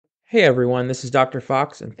Hey everyone, this is Dr.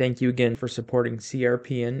 Fox, and thank you again for supporting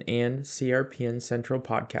CRPN and CRPN Central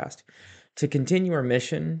Podcast. To continue our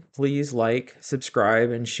mission, please like,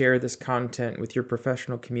 subscribe, and share this content with your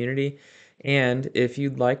professional community. And if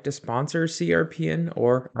you'd like to sponsor CRPN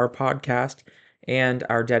or our podcast and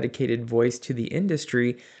our dedicated voice to the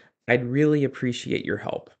industry, I'd really appreciate your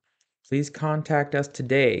help. Please contact us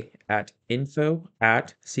today at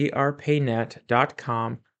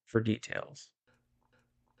info@crpaynet.com for details.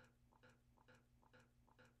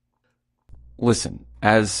 Listen,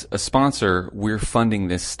 as a sponsor, we're funding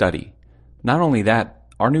this study. Not only that,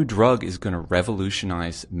 our new drug is going to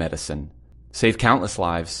revolutionize medicine, save countless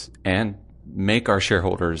lives, and make our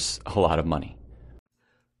shareholders a lot of money.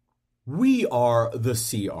 We are the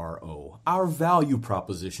CRO. Our value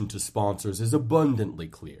proposition to sponsors is abundantly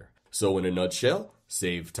clear. So in a nutshell,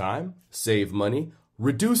 save time, save money,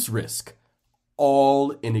 reduce risk,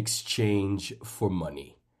 all in exchange for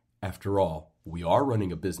money. After all, we are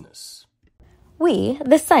running a business. We,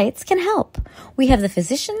 the sites, can help. We have the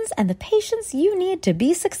physicians and the patients you need to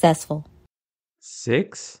be successful.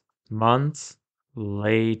 6 months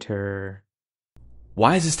later.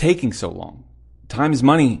 Why is this taking so long? Time is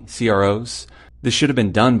money, CROs. This should have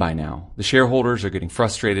been done by now. The shareholders are getting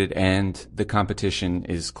frustrated and the competition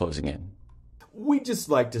is closing in. We'd just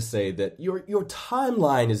like to say that your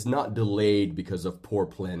timeline is not delayed because of poor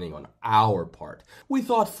planning on our part. We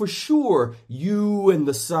thought for sure you and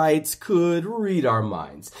the sites could read our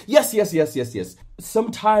minds. Yes.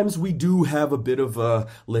 Sometimes we do have a bit of a,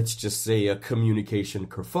 let's just say, a communication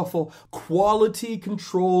kerfuffle. Quality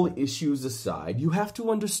control issues aside, you have to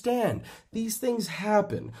understand these things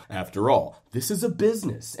happen. After all, this is a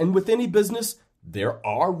business, and with any business, there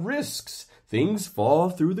are risks. Things fall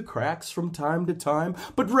through the cracks from time to time,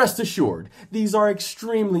 but rest assured, these are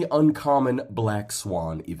extremely uncommon black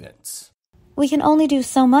swan events. We can only do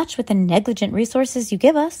so much with the negligent resources you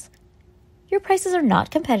give us. Your prices are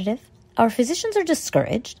not competitive, our physicians are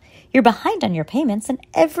discouraged, you're behind on your payments, and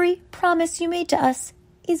every promise you made to us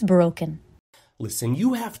is broken. Listen,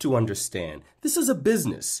 you have to understand, this is a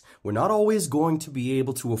business. We're not always going to be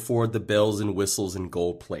able to afford the bells and whistles and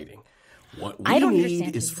gold plating. What we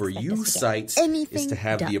need is for you sites is to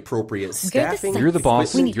have the appropriate staffing. You're the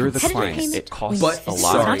boss, We need you're the competitive client. payments. It costs But a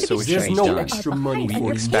lot, so it should there's be no done. extra money Behind for on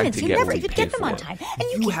your you. expect to payments. get You what never we even pay get them for on it. time, and you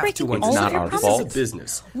You keep have breaking to all It's of not your our understand, promises. this is a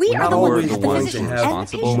business. We We're are not the ones always who have the going to physicians have and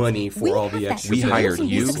the patients. money for We all have the that. extra We We're hired making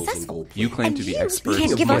you. successful. You claim And to be you experts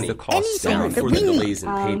can't in give getting us the costs any down support for that the we need. delays in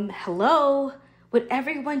payment. Hello? Would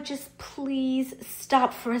everyone just please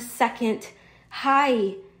stop for a second?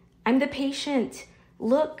 Hi, I'm the patient.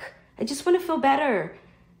 Look, I just want to feel better.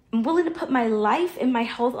 I'm willing to put my life and my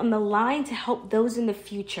health on the line to help those in the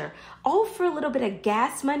future, all for a little bit of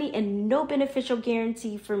gas money and no beneficial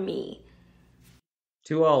guarantee for me.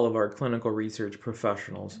 To all of our clinical research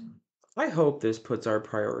professionals, I hope this puts our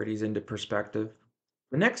priorities into perspective.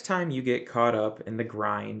 The next time you get caught up in the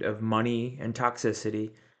grind of money and toxicity,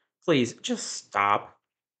 please just stop.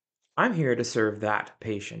 I'm here to serve that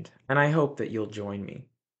patient, and I hope that you'll join me.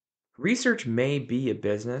 Research may be a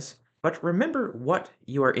business, but remember what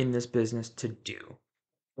you are in this business to do.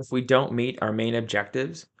 If we don't meet our main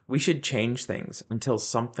objectives, we should change things until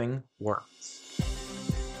something works.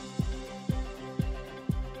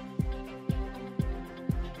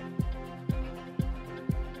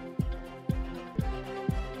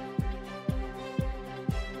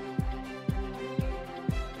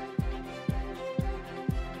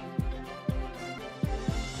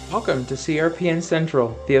 Welcome to CRPN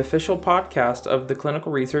Central, the official podcast of the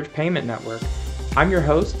Clinical Research Payment Network. I'm your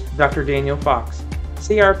host, Dr. Daniel Fox.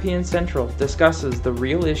 CRPN Central discusses the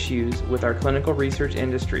real issues with our clinical research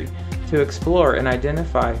industry to explore and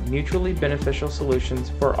identify mutually beneficial solutions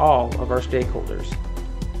for all of our stakeholders.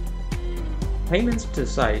 Payments to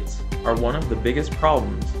sites are one of the biggest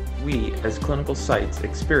problems we as clinical sites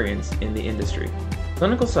experience in the industry.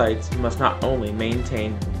 Clinical sites must not only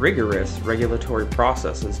maintain rigorous regulatory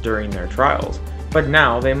processes during their trials, but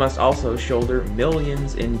now they must also shoulder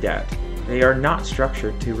millions in debt they are not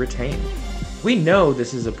structured to retain. We know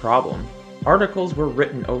this is a problem. Articles were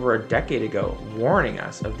written over a decade ago warning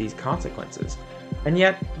us of these consequences, and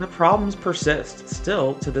yet the problems persist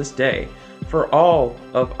still to this day for all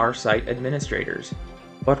of our site administrators.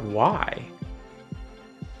 But why?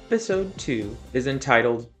 Episode 2 is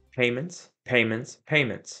entitled Payments, Payments,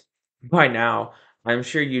 Payments. By now, I'm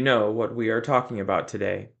sure you know what we are talking about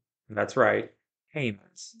today. That's right,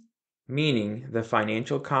 payments. Meaning the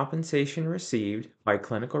financial compensation received by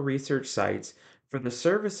clinical research sites for the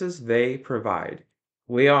services they provide.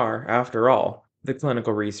 We are, after all, the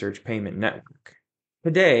Clinical Research Payment Network.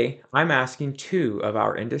 Today, I'm asking two of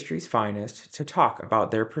our industry's finest to talk about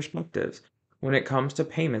their perspectives when it comes to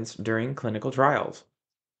payments during clinical trials.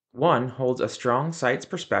 One holds a strong sites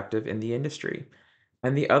perspective in the industry,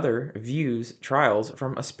 and the other views trials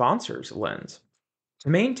from a sponsor's lens. To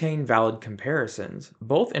maintain valid comparisons,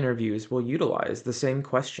 both interviews will utilize the same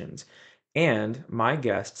questions, and my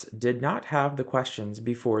guests did not have the questions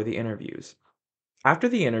before the interviews. After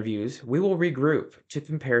the interviews, we will regroup to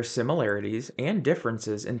compare similarities and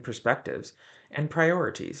differences in perspectives and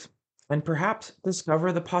priorities, and perhaps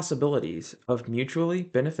discover the possibilities of mutually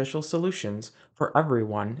beneficial solutions for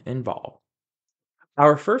everyone involved.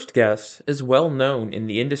 Our first guest is well known in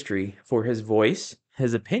the industry for his voice,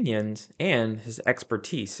 his opinions, and his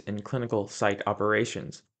expertise in clinical site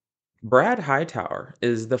operations. Brad Hightower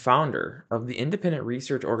is the founder of the independent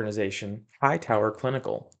research organization Hightower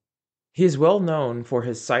Clinical. He is well known for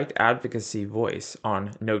his site advocacy voice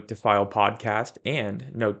on Note to File podcast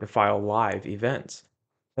and Note to File live events.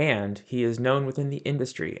 And he is known within the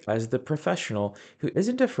industry as the professional who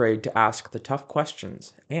isn't afraid to ask the tough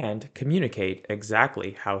questions and communicate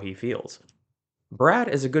exactly how he feels. Brad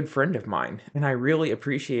is a good friend of mine, and I really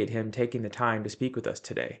appreciate him taking the time to speak with us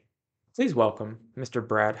today. Please welcome Mr.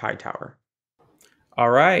 Brad Hightower. All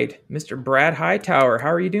right, Mr. Brad Hightower,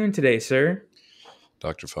 how are you doing today, sir?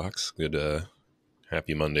 Dr. Fox, good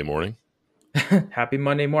happy Monday morning. Happy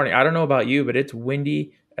Monday morning. I don't know about you, but it's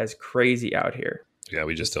windy as crazy out here. Yeah,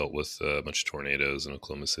 we just dealt with a bunch of tornadoes in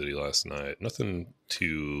Oklahoma City last night. Nothing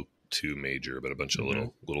too major, but a bunch of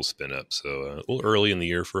little spin ups. So a little early in the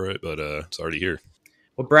year for it, but it's already here.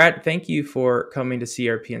 Well, Brad, thank you for coming to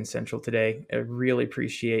CRPN Central today. I really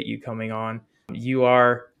appreciate you coming on. You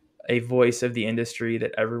are a voice of the industry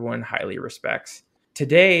that everyone highly respects.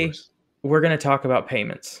 Today, we're going to talk about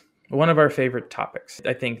payments, one of our favorite topics.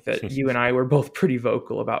 I think that you and I were both pretty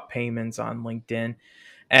vocal about payments on LinkedIn.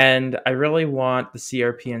 And I really want the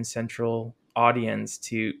CRPN Central audience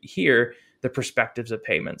to hear the perspectives of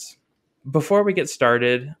payments. Before we get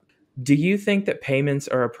started, do you think that payments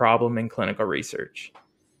are a problem in clinical research?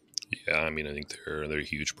 Yeah, I mean, I think they're a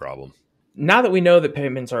huge problem. Now that we know that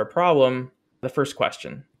payments are a problem, the first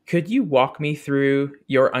question, could you walk me through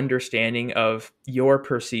your understanding of your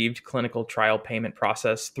perceived clinical trial payment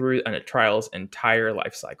process through a trial's entire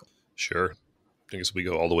life cycle? Sure. I guess we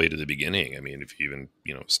go all the way to the beginning. I mean, if you even,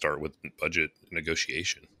 start with budget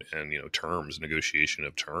negotiation and, negotiation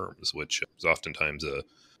of terms, which is oftentimes a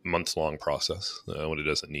month-long process when it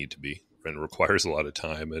doesn't need to be, and requires a lot of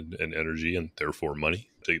time and energy and therefore money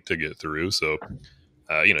to get through. So,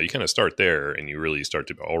 you kind of start there and you really start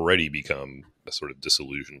to already become a sort of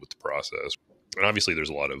disillusioned with the process. And obviously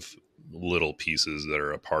there's a lot of little pieces that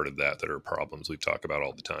are a part of that are problems we talk about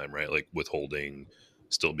all the time, right? Like withholding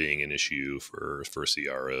still being an issue for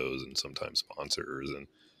CROs and sometimes sponsors, and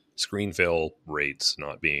screen fail rates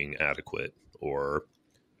not being adequate, or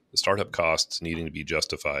the startup costs needing to be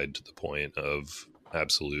justified to the point of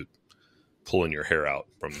absolute pulling your hair out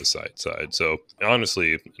from the site side. So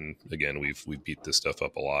honestly, and again, we've beat this stuff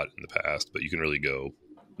up a lot in the past, but you can really go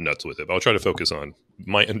nuts with it. But I'll try to focus on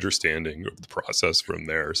my understanding of the process from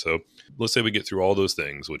there. So let's say we get through all those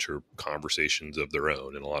things, which are conversations of their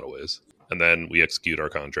own in a lot of ways. And then we execute our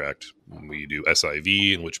contract. We do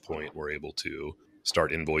SIV, in which point we're able to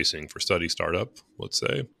start invoicing for study startup, let's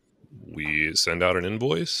say. We send out an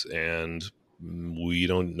invoice and we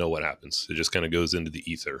don't know what happens. It just kind of goes into the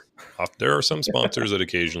ether. There are some sponsors that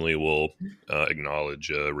occasionally will acknowledge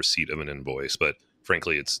a receipt of an invoice, but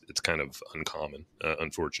frankly, it's kind of uncommon,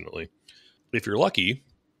 unfortunately. If you're lucky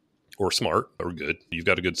or smart or good, you've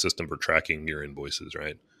got a good system for tracking your invoices,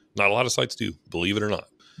 right? Not a lot of sites do, believe it or not.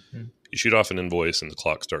 Mm-hmm. You shoot off an invoice and the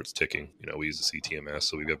clock starts ticking. We use the CTMS,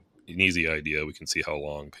 so we've got an easy idea. We can see how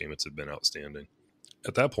long payments have been outstanding.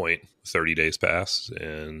 At that point, 30 days pass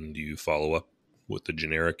and you follow up with the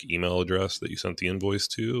generic email address that you sent the invoice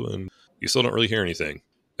to, and you still don't really hear anything.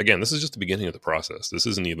 Again, this is just the beginning of the process. This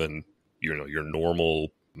isn't even your normal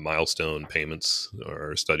milestone payments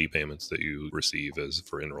or study payments that you receive as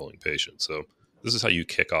for enrolling patients. So this is how you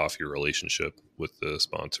kick off your relationship with the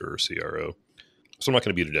sponsor or CRO. So I'm not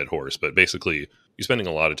going to beat a dead horse, but basically you're spending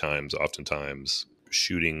a lot of times, oftentimes,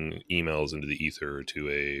 shooting emails into the ether to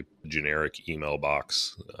a generic email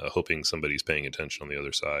box, hoping somebody's paying attention on the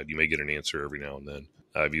other side. You may get an answer every now and then.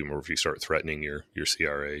 If you start threatening your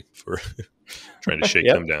CRA for trying to shake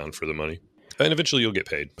them down for the money. And eventually you'll get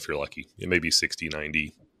paid if you're lucky. It may be 60,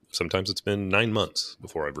 90. Sometimes it's been 9 months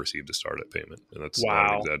before I've received a startup payment. And that's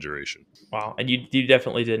not an exaggeration. Wow. And you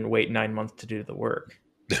definitely didn't wait 9 months to do the work.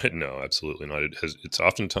 No, absolutely not. It's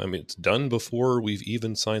oftentimes it's done before we've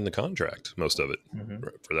even signed the contract. Most of it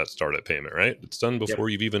for that startup payment, right? It's done before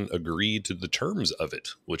you've even agreed to the terms of it,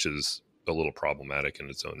 which is a little problematic in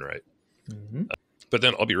its own right. But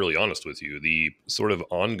then I'll be really honest with you. The sort of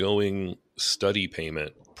ongoing study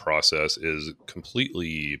payment process is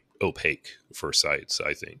completely opaque for sites,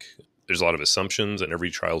 I think. There's a lot of assumptions and every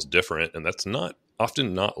trial's different, and that's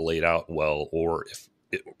often not laid out well, or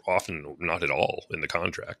often not at all in the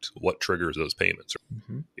contract. What triggers those payments?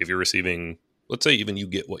 If you're receiving, let's say even you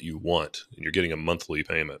get what you want and you're getting a monthly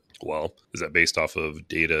payment, well, is that based off of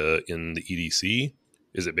data in the EDC?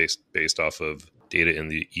 Is it based off of data in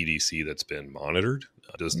the EDC that's been monitored?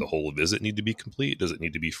 Does the whole visit need to be complete? Does it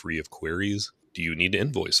need to be free of queries? Do you need to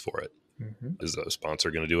invoice for it? Is the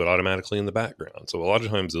sponsor going to do it automatically in the background? So a lot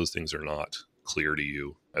of times those things are not clear to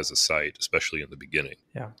you as a site, especially in the beginning.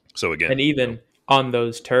 Yeah. So again, and even on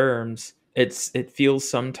those terms, it feels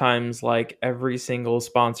sometimes like every single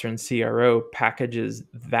sponsor and CRO packages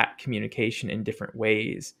that communication in different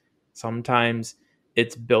ways. Sometimes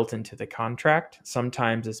it's built into the contract.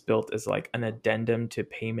 Sometimes it's built as like an addendum to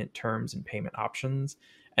payment terms and payment options.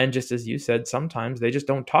 And just as you said, sometimes they just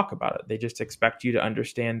don't talk about it. They just expect you to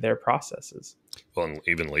understand their processes. Well, and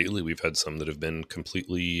even lately, we've had some that have been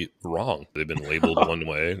completely wrong. They've been labeled one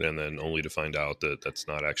way, and then only to find out that that's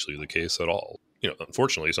not actually the case at all.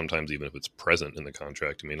 Unfortunately, sometimes even if it's present in the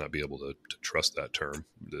contract, you may not be able to trust that term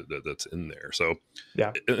that's in there. So,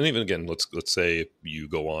 yeah. And even again, let's say you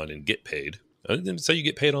go on and get paid. And say you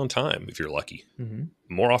get paid on time if you're lucky.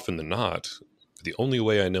 More often than not, the only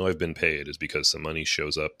way I know I've been paid is because some money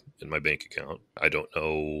shows up in my bank account. I don't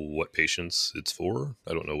know what patients it's for.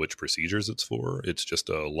 I don't know which procedures it's for. It's just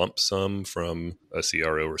a lump sum from a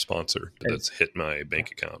CRO or sponsor that's hit my bank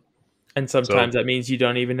account. And sometimes that means you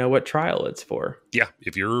don't even know what trial it's for. Yeah.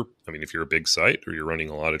 If you're a big site or you're running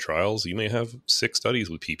a lot of trials, you may have 6 studies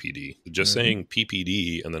with PPD. Just saying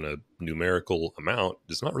PPD and then a numerical amount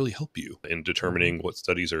does not really help you in determining what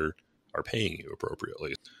studies are paying you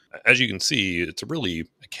appropriately. As you can see, it's really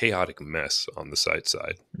a chaotic mess on the site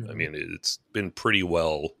side. I mean, it's been pretty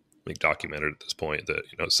well documented at this point that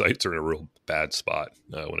sites are in a real bad spot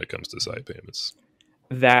when it comes to site payments.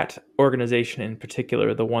 That organization in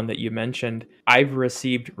particular, the one that you mentioned, I've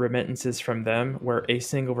received remittances from them where a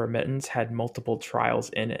single remittance had multiple trials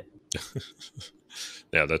in it.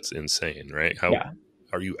 Yeah, that's insane, right? How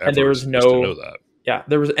are you ever and there was supposed to know that? Yeah,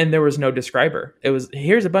 there was no describer. It was,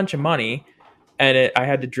 here's a bunch of money, and I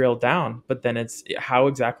had to drill down. But then it's, how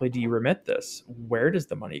exactly do you remit this? Where does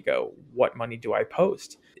the money go? What money do I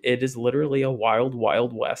post? It is literally a wild,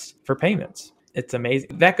 wild west for payments. It's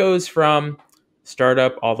amazing. That goes from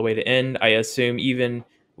startup all the way to end. I assume even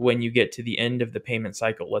when you get to the end of the payment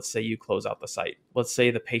cycle, let's say you close out the site, let's say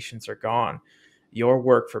the patients are gone, your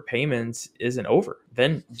work for payments isn't over.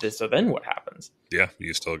 Then what happens? Yeah,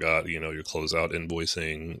 you still got, your closeout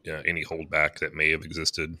invoicing, any holdback that may have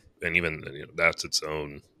existed. And even, that's its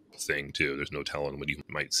own thing too. There's no telling when you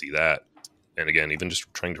might see that. And again, even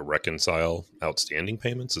just trying to reconcile outstanding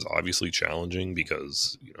payments is obviously challenging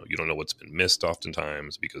because, you don't know what's been missed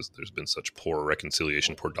oftentimes because there's been such poor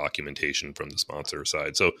reconciliation, poor documentation from the sponsor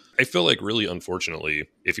side. So I feel like really, unfortunately,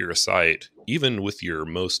 if you're a site, even with your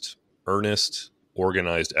most earnest,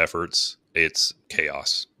 organized efforts, it's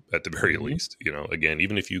chaos at the very least. Again,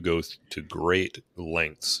 even if you go to great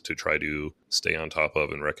lengths to try to stay on top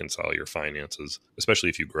of and reconcile your finances, especially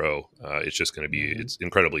if you grow, it's just going to be, it's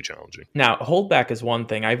incredibly challenging. Now, holdback is one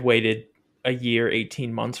thing. I've waited a year,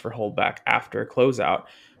 18 months for holdback after a closeout.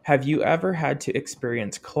 Have you ever had to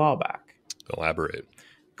experience clawback? Elaborate.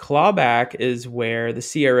 Clawback is where the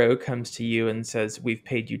CRO comes to you and says, we've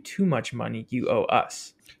paid you too much money, you owe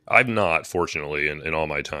us. I've not, fortunately, in all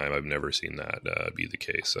my time, I've never seen that be the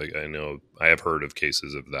case. I know I have heard of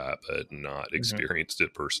cases of that, but not experienced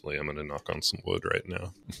it personally. I'm going to knock on some wood right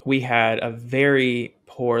now. We had a very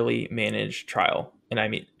poorly managed trial. And I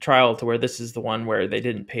mean, trial to where this is the one where they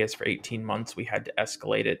didn't pay us for 18 months. We had to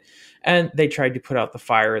escalate it. And they tried to put out the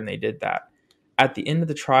fire, and they did that. At the end of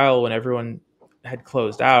the trial, when everyone had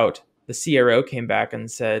closed out, the CRO came back and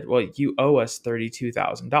said, well, you owe us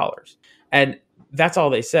 $32,000. And that's all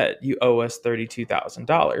they said. You owe us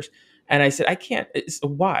 $32,000. And I said, I can't.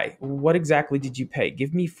 Why? What exactly did you pay?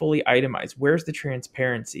 Give me fully itemized. Where's the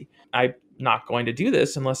transparency? I'm not going to do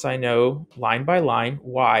this unless I know line by line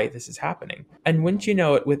why this is happening. And wouldn't you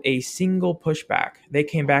know it, with a single pushback, they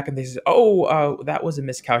came back and they said, that was a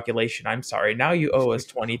miscalculation. I'm sorry. Now you owe us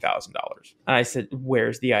 $20,000. And I said,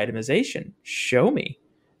 where's the itemization? Show me.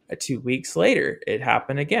 2 weeks later, it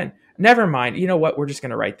happened again. never mind. You know what? We're just going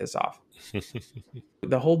to write this off.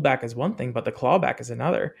 The holdback is one thing, but the clawback is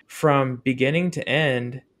another. From beginning to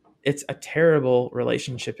end, it's a terrible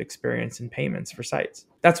relationship experience in payments for sites.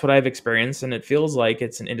 That's what I've experienced, and it feels like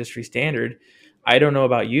it's an industry standard. I don't know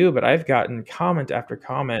about you, but I've gotten comment after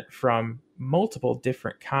comment from multiple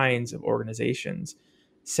different kinds of organizations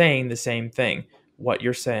saying the same thing. What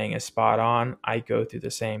you're saying is spot on. I go through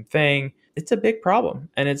the same thing. It's a big problem,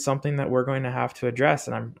 and it's something that we're going to have to address.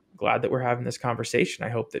 And I'm glad that we're having this conversation. I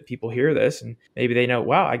hope that people hear this and maybe they know,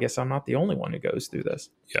 wow, I guess I'm not the only one who goes through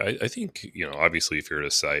this. Yeah, I think, obviously if you're at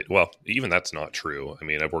a site, well, even that's not true. I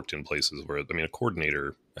mean, I've worked in places where, a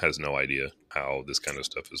coordinator has no idea how this kind of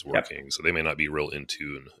stuff is working. Yep. So they may not be real in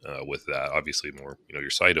tune with that. Obviously more,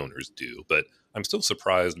 your site owners do. But I'm still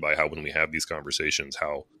surprised by how when we have these conversations,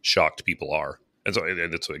 how shocked people are. And so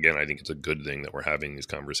that's, again, I think it's a good thing that we're having these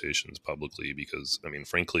conversations publicly because,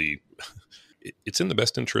 frankly, it's in the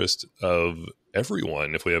best interest of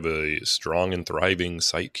everyone if we have a strong and thriving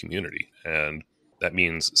site community. And that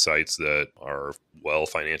means sites that are well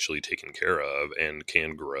financially taken care of and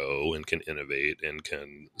can grow and can innovate and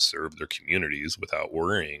can serve their communities without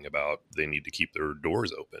worrying about they need to keep their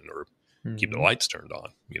doors open or keep the lights turned on.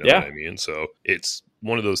 You know what I mean? So it's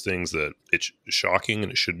one of those things that it's shocking,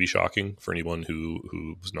 and it should be shocking for anyone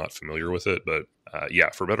who's not familiar with it. But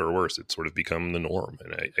for better or worse, it's sort of become the norm.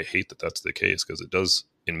 And I hate that that's the case because it does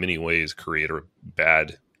in many ways create a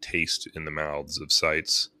bad taste in the mouths of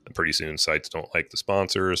sites. And pretty soon sites don't like the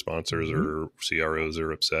sponsors. Sponsors or CROs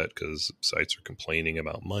are upset because sites are complaining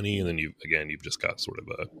about money. And then you've just got sort of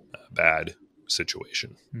a bad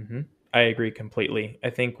situation. I agree completely.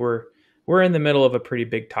 I think we're in the middle of a pretty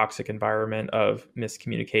big toxic environment of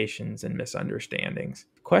miscommunications and misunderstandings.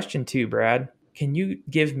 Question 2, Brad, can you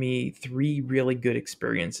give me 3 really good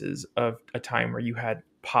experiences of a time where you had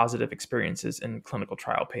positive experiences in clinical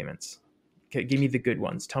trial payments? Okay, give me the good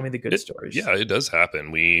ones. Tell me the good stories. Yeah, it does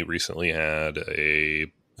happen. We recently had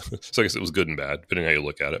so I guess it was good and bad, depending on how you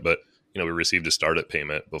look at it. But, we received a startup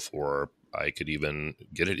payment before I could even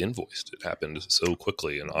get it invoiced. It happened so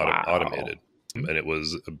quickly and automated. And it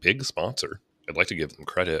was a big sponsor. I'd like to give them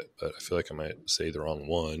credit, but I feel like I might say the wrong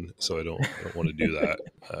one, so I don't want to do that.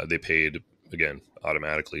 They paid, again,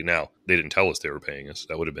 automatically. Now, they didn't tell us they were paying us.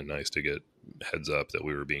 That would have been nice to get heads up that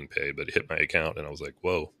we were being paid, but it hit my account, and I was like,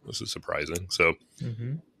 whoa, this is surprising. So,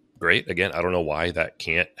 great. Again, I don't know why that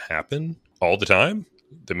can't happen all the time.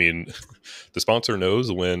 I mean, the sponsor knows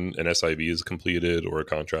when an SIV is completed or a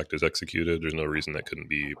contract is executed. There's no reason that couldn't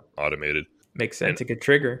be automated. Makes sense. It could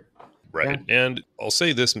trigger. Right. Yeah. And I'll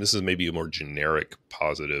say this is maybe a more generic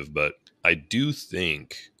positive, but I do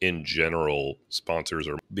think in general, sponsors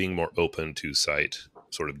are being more open to site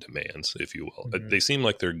sort of demands, if you will. They seem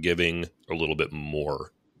like they're giving a little bit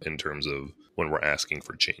more in terms of when we're asking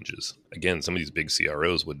for changes. Again, some of these big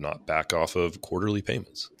CROs would not back off of quarterly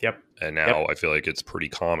payments. Yep. And now I feel like it's pretty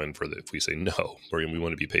common if we say no, or we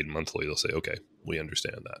want to be paid monthly, they'll say, okay, we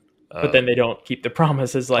understand that. But then they don't keep the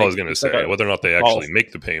promises. I was going to say, whether or not they actually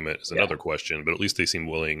make the payment is another question, but at least they seem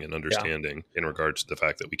willing and understanding in regards to the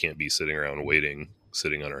fact that we can't be sitting around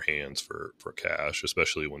sitting on our hands for cash,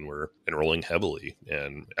 especially when we're enrolling heavily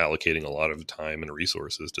and allocating a lot of time and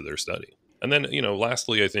resources to their study. And then,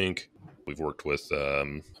 lastly, I think we've worked with,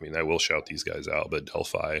 I will shout these guys out, but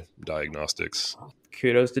Delphi Diagnostics.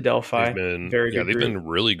 Kudos to Delphi. They've been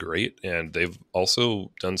really great. And they've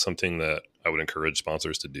also done something that I would encourage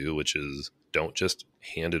sponsors to do, which is don't just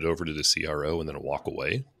hand it over to the CRO and then walk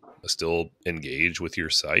away. Still engage with your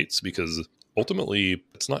sites, because ultimately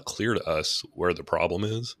it's not clear to us where the problem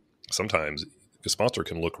is. Sometimes a sponsor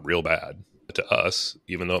can look real bad to us,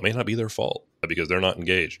 even though it may not be their fault, because they're not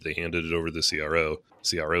engaged. They handed it over to the CRO.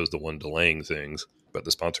 CRO is the one delaying things, but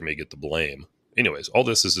the sponsor may get the blame. Anyways, all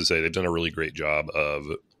this is to say they've done a really great job of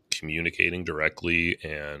communicating directly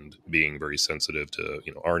and being very sensitive to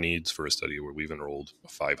our needs for a study where we've enrolled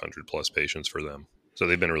 500 plus patients for them. So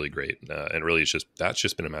they've been really great, and really that's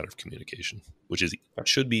just been a matter of communication, which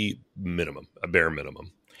should be a bare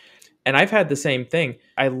minimum. And I've had the same thing.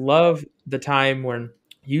 I love the time when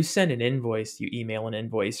you send an invoice, you email an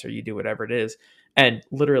invoice, or you do whatever it is, and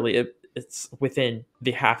literally it's within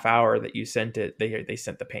the half hour that you sent it, they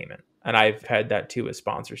sent the payment. And I've had that too with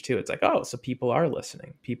sponsors too. It's like, oh, so people are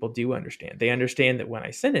listening. People do understand. They understand that when I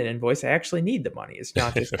send an invoice, I actually need the money. It's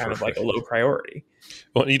not just kind of like a low priority.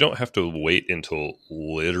 Well, you don't have to wait until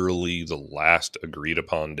literally the last agreed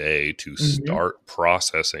upon day to start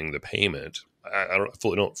processing the payment. I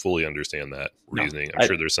don't fully understand that reasoning. I'm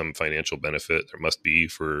sure there's some financial benefit there must be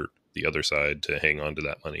for the other side to hang on to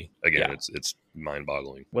that money. Again, Yeah. it's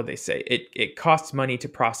mind-boggling. What they say, it costs money to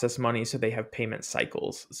process money, so they have payment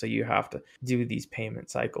cycles. So you have to do these payment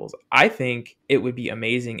cycles. I think it would be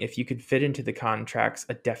amazing if you could fit into the contracts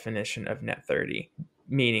a definition of net 30,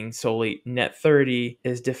 meaning solely net 30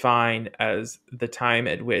 is defined as the time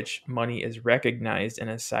at which money is recognized in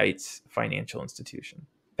a site's financial institution.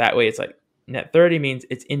 That way it's like net 30 means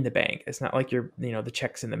it's in the bank. It's not like the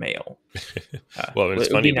check's in the mail. Well, and it's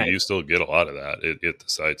It would be funny, but nice. you still get a lot of that at the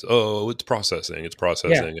sites. Oh, it's processing. It's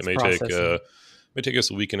processing. Yeah, It it's may processing. take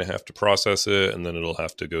us a week and a half to process it, and then it'll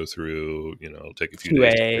have to go through, it'll take a few 2A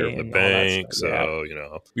days to clear with the and all that bank. stuff. Yeah.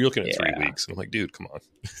 So, you're looking at 3 Yeah. weeks. I'm like, dude, come on.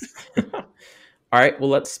 All right, well,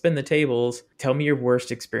 let's spin the tables. Tell me your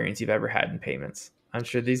worst experience you've ever had in payments. I'm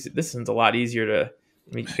sure this one's a lot easier to.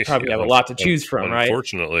 You probably have a lot to choose from, right?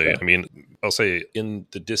 Unfortunately, So. I mean, I'll say in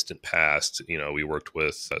the distant past, we worked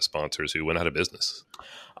with sponsors who went out of business.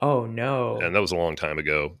 Oh no! And that was a long time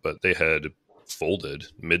ago, but they had folded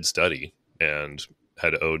mid-study and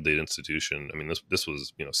had owed the institution. I mean, this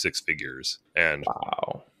was 6 figures and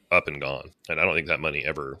Wow. up and gone. And I don't think that money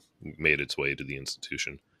ever made its way to the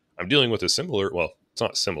institution. I'm dealing with a similar. Well, it's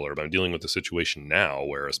not similar, but I'm dealing with a situation now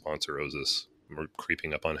where a sponsor owes us. We're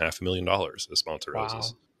creeping up on $500,000. A sponsor owes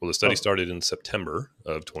us. Well, the study started in September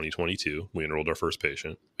of 2022. We enrolled our first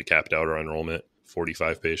patient. We capped out our enrollment,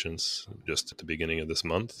 45 patients, just at the beginning of this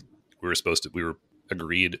month. We were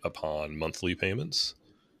agreed upon monthly payments.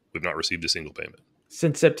 We've not received a single payment.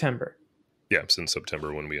 Since September. Yeah, since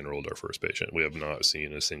September when we enrolled our first patient. We have not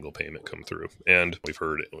seen a single payment come through. And we've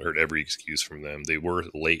heard every excuse from them. They were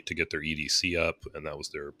late to get their EDC up, and that was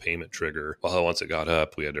their payment trigger. Well, once it got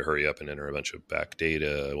up, we had to hurry up and enter a bunch of back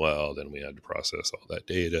data. Well, then we had to process all that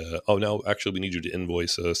data. Oh, now actually we need you to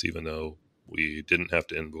invoice us, even though we didn't have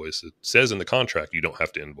to invoice. It says in the contract you don't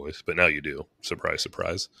have to invoice, but now you do. Surprise,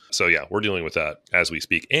 surprise. So yeah, we're dealing with that as we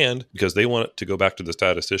speak. And because they want to go back to the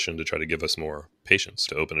statistician to try to give us more patients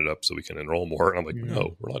to open it up so we can enroll more. And I'm like,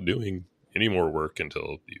 no, we're not doing any more work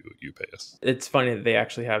until you pay us. It's funny that they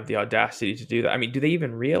actually have the audacity to do that. I mean, do they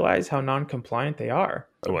even realize how non-compliant they are?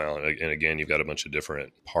 Well, and again, you've got a bunch of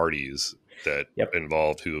different parties that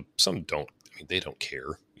involved who some don't. I mean, they don't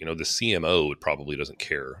care. The CMO probably doesn't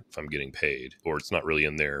care if I'm getting paid, or it's not really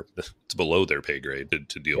in there. It's below their pay grade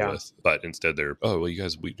to deal with. But instead they're, oh, well, you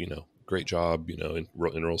guys, great job,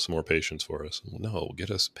 enroll some more patients for us. Well, no,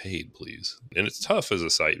 get us paid, please. And it's tough as a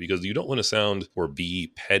site because you don't want to sound or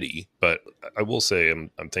be petty, but I will say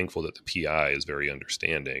I'm thankful that the PI is very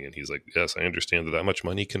understanding. And he's like, yes, I understand that much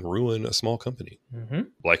money can ruin a small company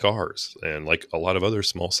like ours and like a lot of other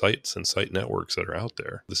small sites and site networks that are out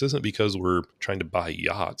there. This isn't because we're trying to buy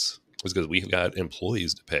yachts. It's because we've got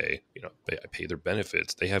employees to pay. They pay their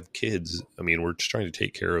benefits. They have kids. I mean, we're just trying to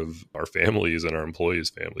take care of our families and our employees'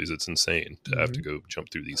 families. It's insane to have to go jump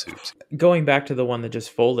through these hoops. Going back to the one that just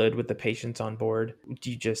folded with the patients on board, do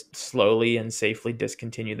you just slowly and safely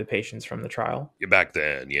discontinue the patients from the trial? Back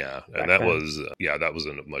then, yeah. And that was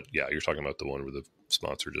a much, you're talking about the one where the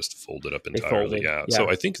sponsor just folded up entirely. Yeah. So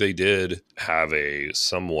I think they did have a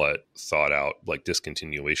somewhat thought out like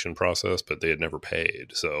discontinuation process, but they had never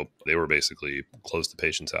paid. So they were basically close the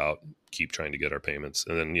patients out, keep trying to get our payments,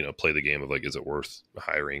 and then, play the game of like, is it worth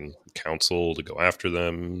hiring counsel to go after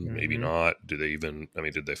them? Maybe not. Did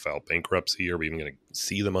they file bankruptcy? Are we even going to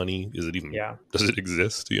see the money? Is it even, does it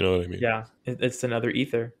exist? You know what I mean? Yeah. It's another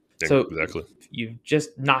ether. Yeah, so exactly. If you've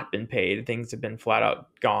just not been paid, things have been flat out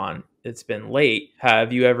gone. It's been late.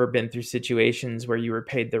 Have you ever been through situations where you were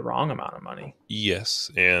paid the wrong amount of money?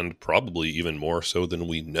 Yes, and probably even more so than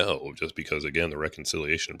we know, just because, again, the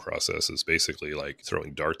reconciliation process is basically like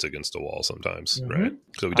throwing darts against a wall sometimes, right?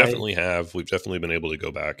 So we've definitely been able to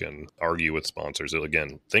go back and argue with sponsors.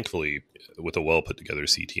 Again, thankfully, with a well put together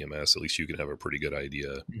CTMS, at least you can have a pretty good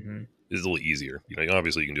idea. It's a little easier.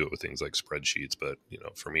 Obviously you can do it with things like spreadsheets, but,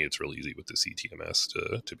 for me, it's real easy with the CTMS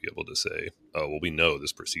to be able to say, oh, well, we know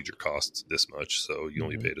this procedure costs this much, so you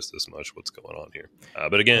only paid us this much. What's going on here?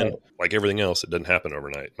 But again, like everything else, it doesn't happen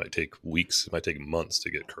overnight. It might take weeks. It might take months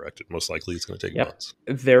to get corrected. Most likely it's going to take months.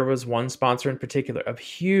 There was one sponsor in particular, a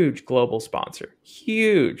huge global sponsor,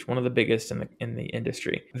 one of the biggest in the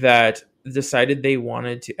industry, that decided they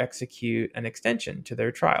wanted to execute an extension to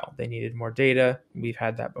their trial. They needed more data. We've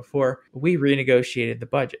had that before. We renegotiated the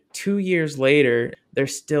budget. 2 years later, they're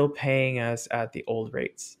still paying us at the old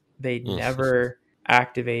rates. They never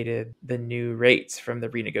activated the new rates from the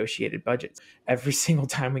renegotiated budgets. Every single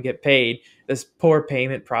time we get paid, this poor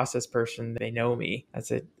payment process person, they know me. I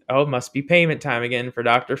said, oh, it must be payment time again for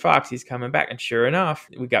Dr. Fox. He's coming back. And sure enough,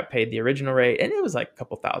 we got paid the original rate. And it was like a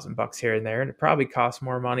couple $1,000 here and there. And it probably cost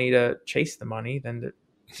more money to chase the money than to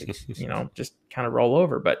just kind of roll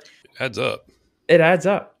over. But It adds up. it adds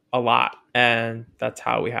up a lot, and that's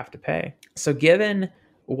how we have to pay. So given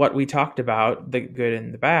what we talked about, the good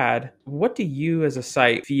and the bad, what do you as a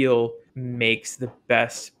site feel makes the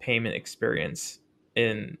best payment experience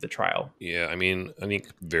in the trial? Yeah, I mean, I think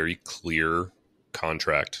very clear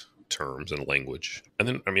contract terms and language. And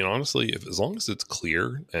then, I mean, honestly, if as long as it's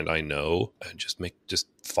clear and I know, and just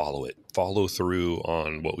follow it, follow through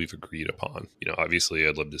on what we've agreed upon. Obviously,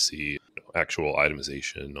 I'd love to see actual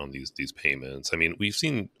itemization on these payments. I mean, we've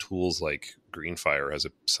seen tools like Greenfire as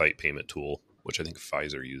a site payment tool, which I think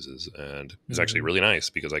Pfizer uses, and it's actually really nice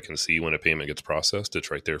because I can see when a payment gets processed. It's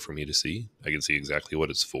right there for me to see. I can see exactly what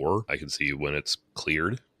it's for. I can see when it's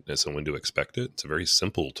cleared and so when to expect it. It's a very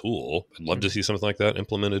simple tool. I'd love to see something like that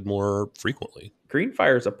implemented more frequently.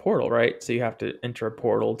 Greenfire is a portal, right? So you have to enter a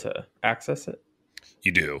portal to access it?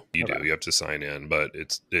 You do. You have to sign in, but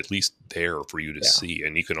it's at least there for you to see.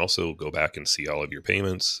 And you can also go back and see all of your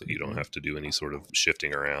payments. You don't have to do any sort of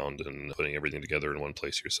shifting around and putting everything together in one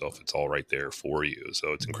place yourself. It's all right there for you.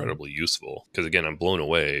 So it's incredibly useful. Because again, I'm blown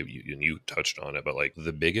away. You touched on it, but like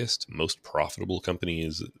the biggest, most profitable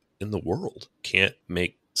companies in the world can't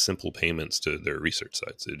make simple payments to their research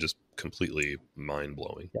sites. It's just completely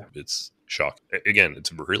mind-blowing. Yeah. It's shocking. Again,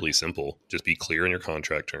 it's really simple. Just be clear in your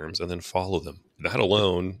contract terms and then follow them. That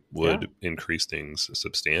alone would increase things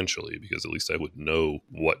substantially because at least I would know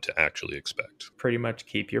what to actually expect. Pretty much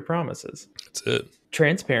keep your promises. That's it.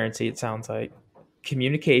 Transparency, it sounds like.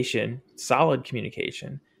 Communication, solid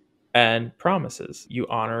communication, and promises. You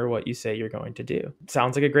honor what you say you're going to do.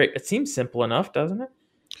 It seems simple enough, doesn't it?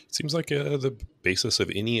 It seems like the basis of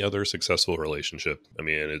any other successful relationship. I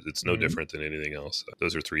mean, it's no different than anything else.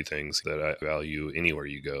 Those are three things that I value anywhere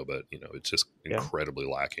you go, but it's just incredibly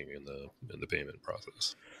lacking in the payment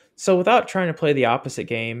process. So without trying to play the opposite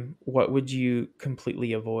game, what would you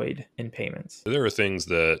completely avoid in payments? There are things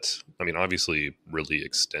that, I mean, obviously really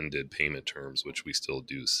extended payment terms, which we still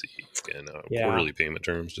do see. And quarterly payment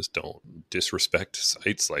terms, just don't disrespect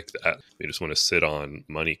sites like that. They just want to sit on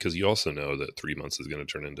money because you also know that 3 months is going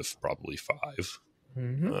to turn into probably 5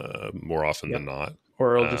 more often than not.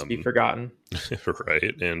 Or it'll just be forgotten.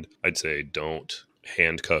 Right. And I'd say don't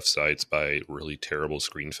handcuff sites by really terrible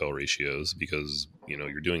screen fail ratios because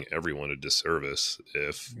you're doing everyone a disservice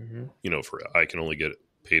if I can only get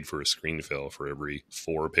paid for a screen fail for every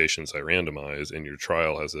 4 patients I randomize and your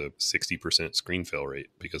trial has a 60% screen fail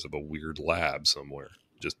rate because of a weird lab somewhere.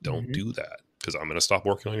 Just don't do that because I'm going to stop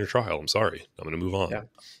working on your trial. I'm sorry. I'm going to move on. Yeah.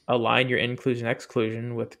 Align your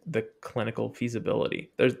inclusion-exclusion with the clinical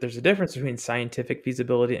feasibility. There's a difference between scientific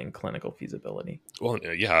feasibility and clinical feasibility. Well,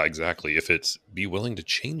 yeah, exactly. If it's be willing to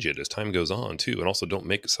change it as time goes on too, and also don't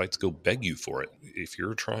make sites go beg you for it. If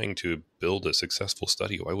you're trying to build a successful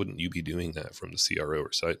study, why wouldn't you be doing that from the CRO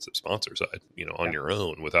or site sponsor side, on your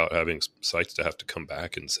own without having sites to have to come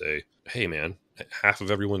back and say, hey man, half of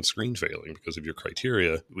everyone's screen failing because of your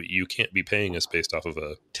criteria. You can't be paying us based off of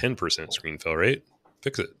a 10% screen fail rate.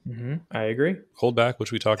 Fix it. I agree. Hold back,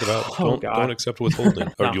 which we talked about. Don't accept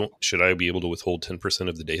withholding. Or should I be able to withhold 10%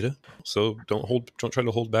 of the data? So don't try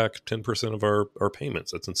to hold back 10% of our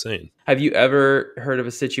payments. That's insane. Have you ever heard of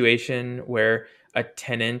a situation where a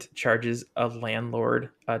tenant charges a landlord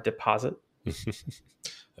a deposit? I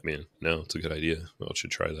mean, no, it's a good idea. I should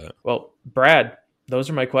try that. Well, Brad, those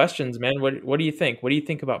are my questions, man. What do you think? What do you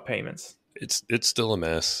think about payments? It's still a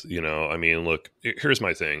mess, I mean, look, here's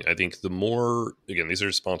my thing. I think the more, again, these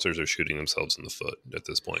are sponsors are shooting themselves in the foot at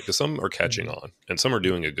this point because some are catching on and some are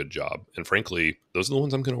doing a good job. And frankly, those are the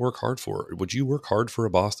ones I'm going to work hard for. Would you work hard for a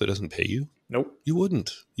boss that doesn't pay you? Nope. You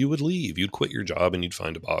wouldn't. You would leave. You'd quit your job and you'd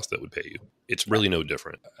find a boss that would pay you. It's really no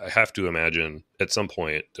different. I have to imagine at some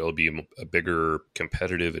point there'll be a bigger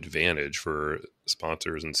competitive advantage for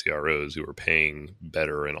sponsors and CROs who are paying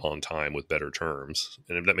better and on time with better terms.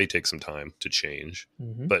 And that may take some time to change.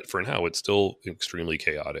 But for now, it's still extremely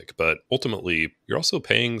chaotic. But ultimately, you're also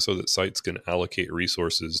paying so that sites can allocate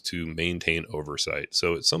resources to maintain oversight.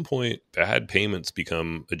 So at some point, bad payments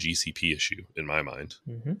become a GCP issue in my mind.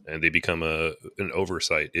 And they become an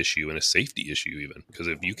oversight issue and a safety issue even. Because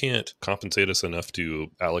if you can't compensate us enough to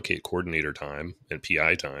allocate coordinator time and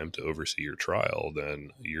PI time to oversee your trial, then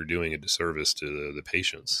you're doing a disservice to the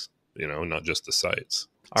patients, not just the sites.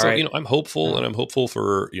 All so, right. I'm hopeful and I'm hopeful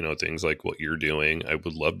for, things like what you're doing. I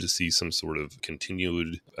would love to see some sort of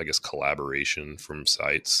continued, I guess, collaboration from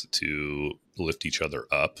sites to lift each other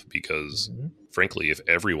up because frankly, if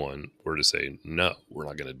everyone were to say, no, we're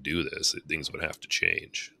not going to do this, things would have to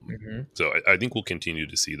change. So I think we'll continue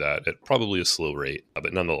to see that at probably a slow rate.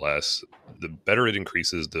 But nonetheless, The better it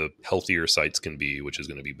increases, the healthier sites can be, which is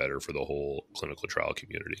going to be better for the whole clinical trial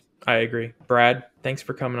community. I agree. Brad, thanks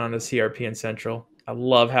for coming on to CRPN Central. I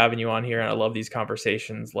love having you on here, and I love these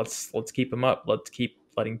conversations. Let's keep them up. Let's keep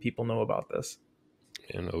letting people know about this.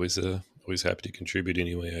 And always happy to contribute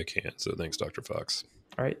any way I can. So thanks, Dr. Fox.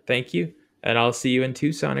 All right, thank you. And I'll see you in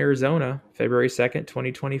Tucson, Arizona, February 2nd,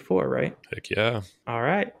 2024, right? Heck yeah. All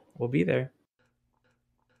right, we'll be there.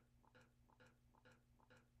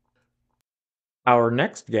 Our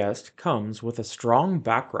next guest comes with a strong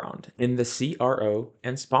background in the CRO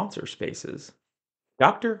and sponsor spaces.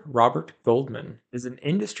 Dr. Robert Goldman is an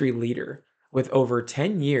industry leader with over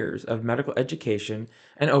 10 years of medical education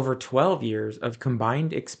and over 12 years of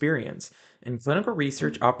combined experience in clinical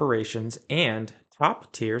research operations and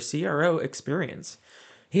top-tier CRO experience.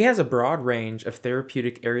 He has a broad range of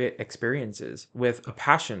therapeutic area experiences with a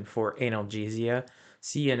passion for analgesia,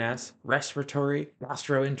 CNS, respiratory,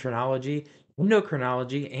 gastroenterology,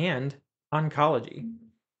 endocrinology, and oncology.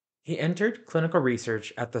 He entered clinical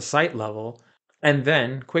research at the site level and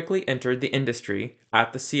then quickly entered the industry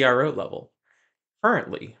at the CRO level.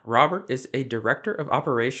 Currently, Robert is a director of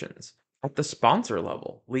operations at the sponsor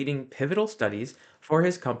level, leading pivotal studies for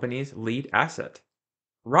his company's lead asset.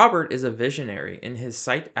 Robert is a visionary in his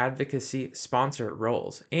site advocacy sponsor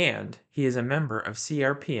roles, and he is a member of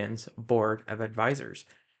CRPN's Board of Advisors.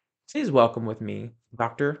 Please welcome with me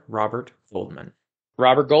Dr. Robert Goldman.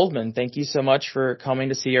 Robert Goldman, thank you so much for coming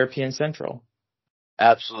to CRPN Central.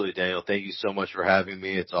 Absolutely, Daniel. Thank you so much for having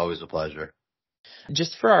me. It's always a pleasure.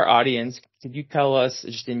 Just for our audience, could you tell us,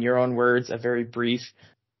 just in your own words, a very brief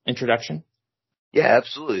introduction? Yeah,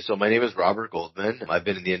 absolutely. So my name is Robert Goldman. I've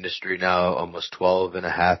been in the industry now almost 12 and a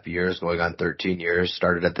half years, going on 13 years.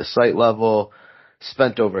 Started at the site level,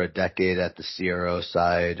 spent over a decade at the CRO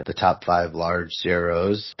side, the top 5 large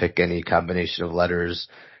CROs. Pick any combination of letters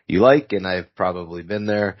you like, and I've probably been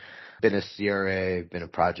there. Been a CRA, been a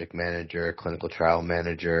project manager, clinical trial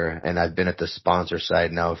manager, and I've been at the sponsor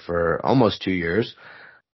side now for almost 2 years.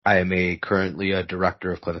 I am currently a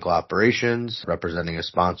director of clinical operations, representing a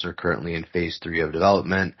sponsor currently in phase 3 of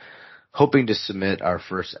development, hoping to submit our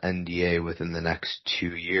first NDA within the next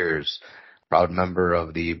 2 years. Proud member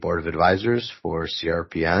of the board of advisors for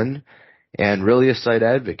CRPN and really a site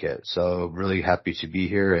advocate. So really happy to be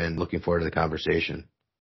here and looking forward to the conversation.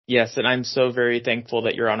 Yes, and I'm so very thankful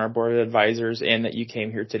that you're on our board of advisors and that you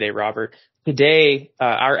came here today, Robert. Today,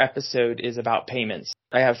 our episode is about payments.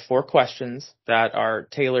 I have 4 questions that are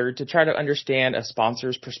tailored to try to understand a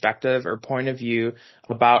sponsor's perspective or point of view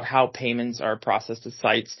about how payments are processed at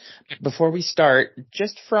sites. Before we start,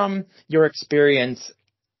 just from your experience,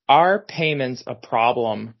 are payments a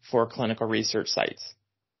problem for clinical research sites?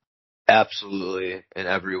 Absolutely, in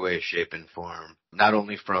every way, shape, and form. Not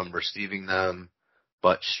only from receiving them,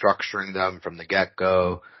 but structuring them from the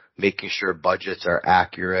get-go, making sure budgets are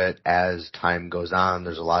accurate as time goes on.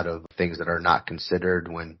 There's a lot of things that are not considered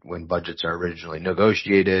when budgets are originally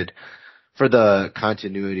negotiated. For the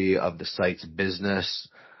continuity of the site's business,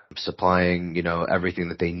 supplying, everything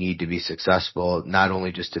that they need to be successful, not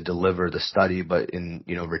only just to deliver the study, but in,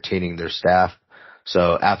 retaining their staff.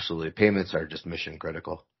 So absolutely, payments are just mission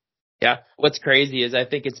critical. Yeah. What's crazy is I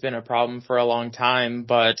think it's been a problem for a long time,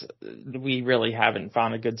 but we really haven't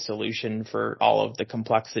found a good solution for all of the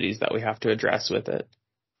complexities that we have to address with it.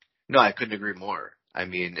 No, I couldn't agree more. I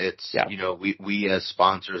mean, it's, we as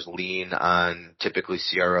sponsors lean on typically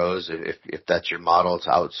CROs, if that's your model, to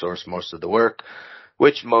outsource most of the work,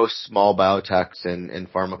 which most small biotechs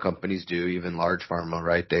and pharma companies do, even large pharma,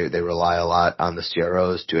 right? They rely a lot on the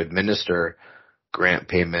CROs to administer grant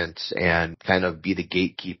payments and kind of be the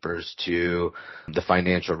gatekeepers to the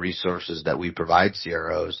financial resources that we provide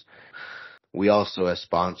CROs. We also, as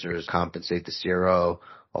sponsors, compensate the CRO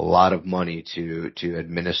a lot of money to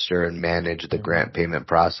administer and manage the grant payment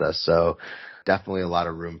process. So definitely a lot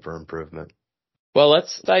of room for improvement. Well,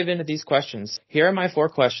 let's dive into these questions. Here are my 4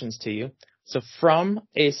 questions to you. So from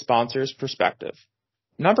a sponsor's perspective,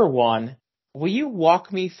 number 1, will you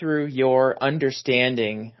walk me through your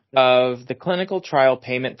understanding of the clinical trial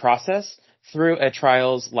payment process through a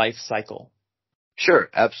trial's life cycle? Sure,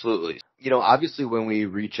 absolutely. Obviously when we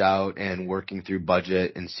reach out and working through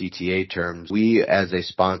budget and CTA terms, we as a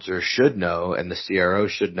sponsor should know, and the CRO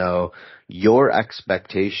should know, your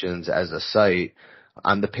expectations as a site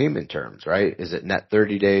on the payment terms, right? Is it net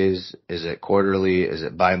 30 days? Is it quarterly? Is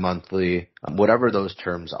it bi-monthly? Whatever those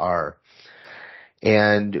terms are.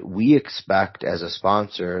 And we expect as a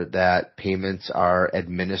sponsor that payments are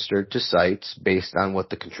administered to sites based on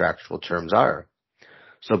what the contractual terms are.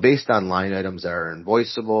 So based on line items that are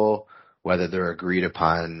invoiceable, whether they're agreed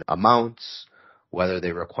upon amounts, whether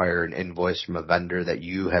they require an invoice from a vendor that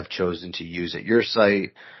you have chosen to use at your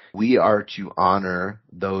site. We are to honor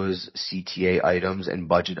those CTA items and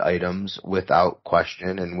budget items without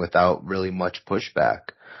question and without really much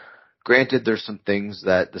pushback. Granted, there's some things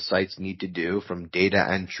that the sites need to do, from data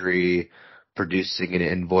entry, producing an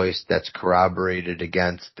invoice that's corroborated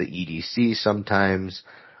against the EDC sometimes,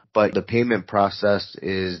 but the payment process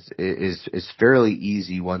is fairly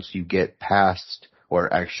easy once you get past,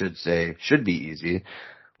 or I should say, should be easy,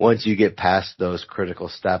 once you get past those critical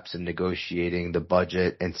steps in negotiating the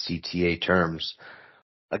budget and CTA terms.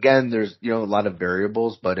 Again, there's, a lot of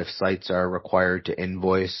variables, but if sites are required to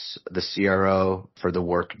invoice the CRO for the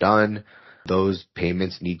work done, those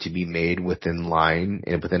payments need to be made within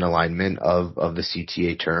alignment of the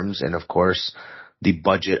CTA terms and, of course, the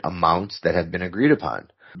budget amounts that have been agreed upon.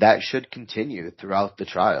 That should continue throughout the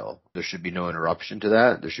trial. There should be no interruption to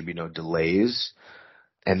that. There should be no delays,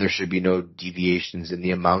 and there should be no deviations in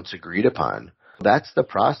the amounts agreed upon. That's the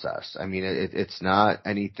process. I mean, it's not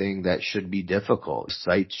anything that should be difficult.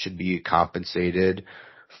 Sites should be compensated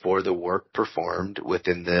for the work performed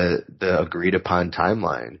within the agreed upon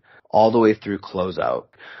timeline, all the way through closeout.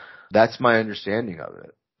 That's my understanding of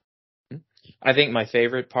it. I think my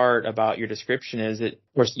favorite part about your description is that,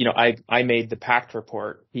 of course, I made the PACT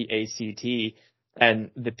report, PACT, and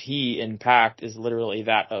the P in PACT is literally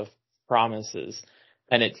that of promises.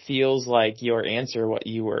 And it feels like your answer,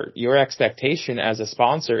 your expectation as a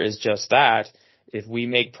sponsor is just that. If we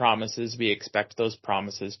make promises, we expect those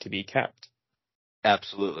promises to be kept.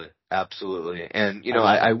 Absolutely. Absolutely. And,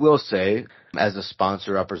 I will say, as a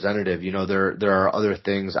sponsor representative, there are other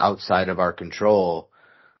things outside of our control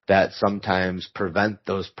that sometimes prevent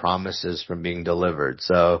those promises from being delivered.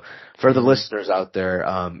 So for the listeners out there,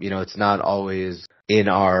 it's not always in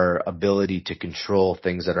our ability to control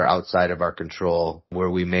things that are outside of our control where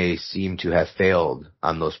we may seem to have failed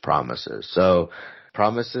on those promises. So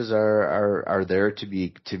promises are there to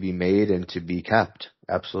be made and to be kept.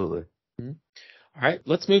 Absolutely. All right,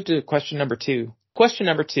 let's move to question number 2. Question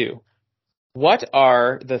number 2. What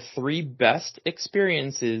are the 3 best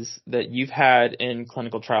experiences that you've had in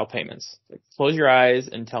clinical trial payments? Close your eyes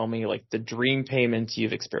and tell me the dream payments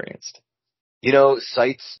you've experienced.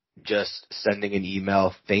 Sites just sending an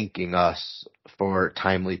email thanking us for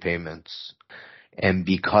timely payments. And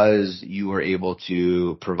because you were able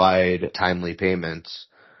to provide timely payments,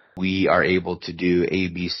 we are able to do A,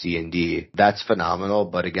 B, C, and D. That's phenomenal.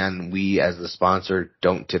 But again, we as the sponsor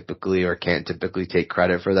don't typically or can't typically take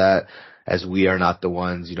credit for that, as we are not the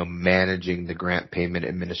ones, managing the grant payment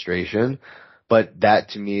administration. But that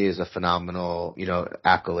to me is a phenomenal,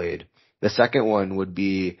 accolade. The second one would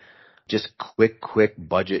be just quick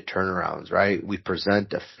budget turnarounds, right? We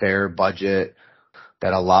present a fair budget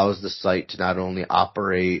that allows the site to not only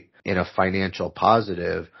operate in a financial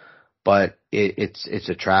positive, but it's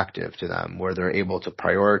attractive to them, where they're able to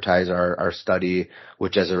prioritize our study,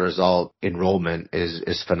 which as a result, enrollment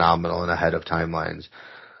is phenomenal and ahead of timelines.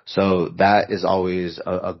 So that is always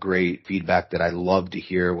a great feedback that I love to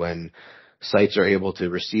hear, when sites are able to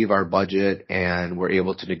receive our budget and we're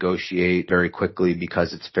able to negotiate very quickly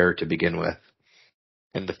because it's fair to begin with.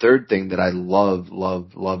 And the third thing that I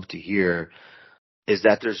love to hear is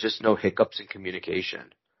that there's just no hiccups in communication,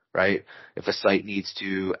 right? If a site needs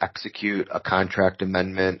to execute a contract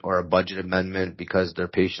amendment or a budget amendment because their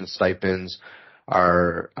patient stipends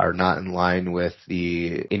are not in line with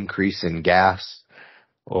the increase in gas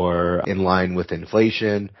or in line with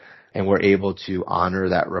inflation, and we're able to honor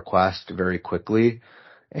that request very quickly,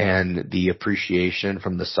 and the appreciation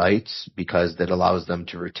from the sites, because that allows them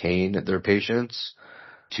to retain their patients,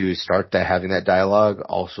 to start having that dialogue,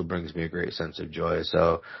 also brings me a great sense of joy.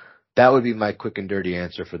 So that would be my quick and dirty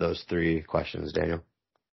answer for those 3 questions, Daniel.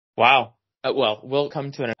 Wow. Well, we'll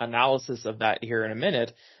come to an analysis of that here in a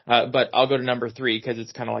minute, but I'll go to number 3 because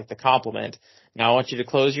it's kind of like the compliment. Now I want you to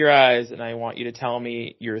close your eyes and I want you to tell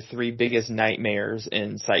me your 3 biggest nightmares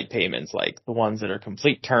in site payments, like the ones that are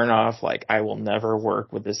complete turnoff, like I will never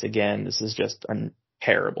work with this again. This is just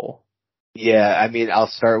terrible. Yeah, I mean, I'll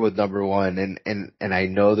start with number 1, and I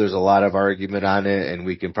know there's a lot of argument on it, and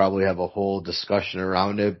we can probably have a whole discussion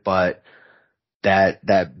around it, but that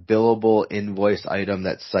billable invoice item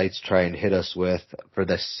that sites try and hit us with for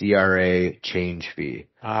the CRA change fee.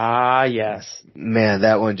 Ah, yes. Man,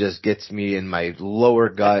 that one just gets me in my lower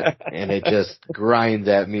gut, and it just grinds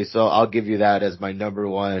at me. So I'll give you that as my number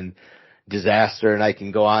 1 disaster, and I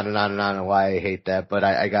can go on and on and on why I hate that, but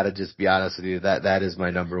I gotta just be honest with you, that is my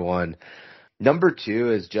number 1. Number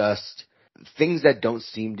 2 is just things that don't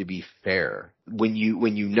seem to be fair. When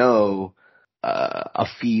you know a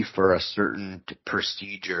fee for a certain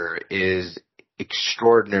procedure is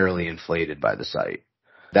extraordinarily inflated by the site.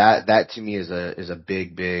 That to me is a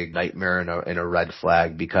big nightmare and a red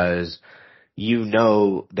flag, because you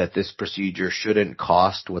know that this procedure shouldn't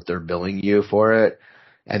cost what they're billing you for it.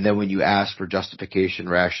 And then when you ask for justification,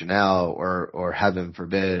 rationale, or heaven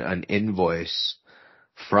forbid, an invoice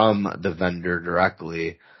from the vendor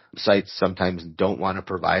directly, sites sometimes don't want to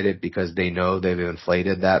provide it because they know they've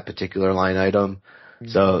inflated that particular line item. Mm-hmm.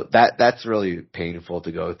 So that's really painful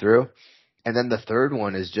to go through. And then the third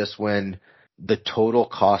one is just when the total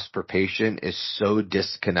cost per patient is so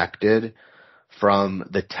disconnected from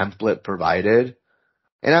the template provided.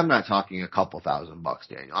 And I'm not talking a couple $1,000,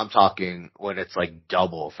 Daniel. I'm talking when it's like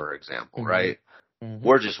double, for example, mm-hmm. right? Mm-hmm.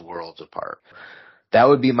 We're just worlds apart. That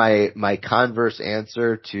would be my converse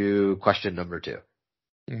answer to question number 2.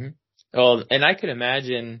 Mm-hmm. Well, and I could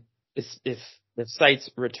imagine if the sites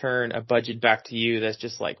return a budget back to you that's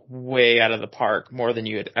just like way out of the park, more than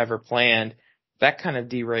you had ever planned, that kind of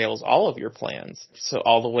derails all of your plans. So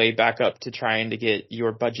all the way back up to trying to get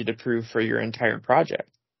your budget approved for your entire project.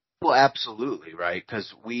 Well, absolutely, right?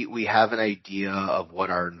 Because we have an idea of what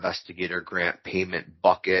our investigator grant payment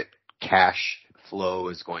bucket cash flow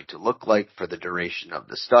is going to look like for the duration of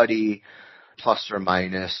the study, plus or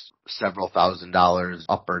minus several $1,000s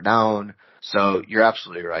up or down. So you're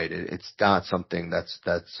absolutely right. It's not something that's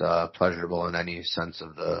pleasurable in any sense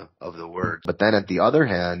of the word. But then at the other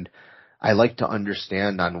hand, I like to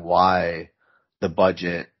understand on why the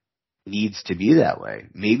budget needs to be that way.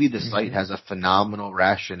 Maybe the site has a phenomenal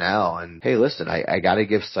rationale, and hey, listen, I got to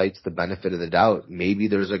give sites the benefit of the doubt. Maybe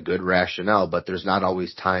there's a good rationale, but there's not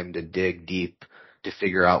always time to dig deep to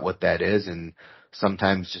figure out what that is. And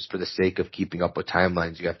sometimes just for the sake of keeping up with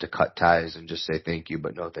timelines, you have to cut ties and just say thank you,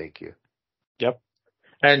 but no thank you. Yep.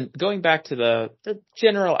 And going back to the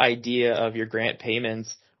general idea of your grant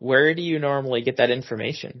payments, where do you normally get that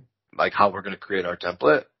information? Like how we're going to create our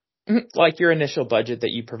template? Like your initial budget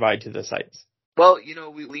that you provide to the sites. Well,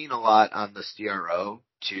 we lean a lot on the CRO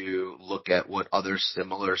to look at what other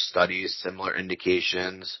similar studies, similar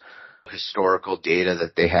indications, historical data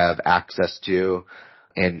that they have access to,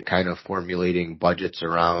 and kind of formulating budgets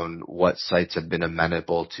around what sites have been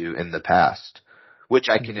amenable to in the past, which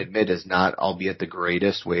I can admit is not, albeit the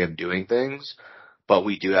greatest way of doing things, but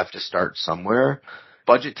we do have to start somewhere.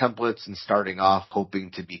 Budget templates and starting off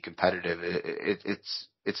hoping to be competitive,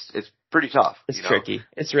 it's pretty tough. It's tricky.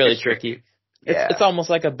 It's really tricky. Yeah. It's almost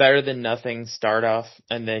like a better than nothing start off,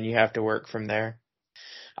 and then you have to work from there.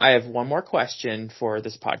 I have one more question for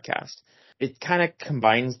this podcast. It kind of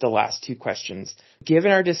combines the last 2 questions.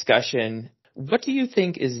 Given our discussion, what do you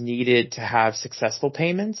think is needed to have successful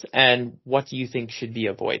payments, and what do you think should be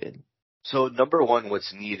avoided? So number 1,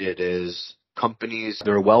 what's needed is companies,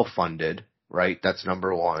 they're well funded, right? That's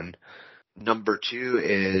number 1. Number 2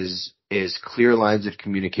 is clear lines of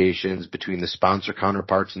communications between the sponsor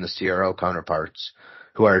counterparts and the CRO counterparts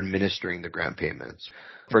who are administering the grant payments.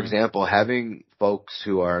 For example, having folks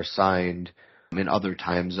who are assigned in other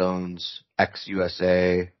time zones,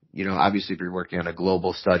 ex-USA, obviously if you're working on a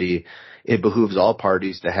global study, it behooves all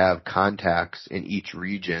parties to have contacts in each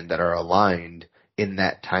region that are aligned in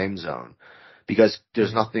that time zone. Because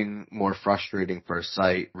there's nothing more frustrating for a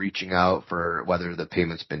site reaching out for whether the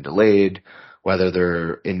payment's been delayed, whether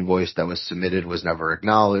their invoice that was submitted was never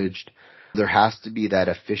acknowledged. There has to be that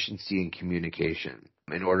efficiency in communication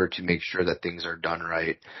in order to make sure that things are done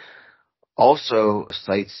right. Also,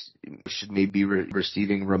 sites should maybe be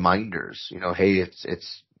receiving reminders. Hey,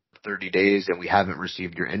 it's 30 days and we haven't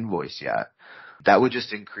received your invoice yet. That would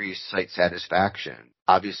just increase site satisfaction.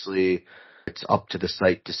 Obviously, it's up to the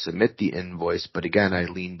site to submit the invoice, but again, I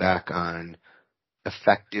lean back on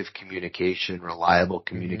effective communication, reliable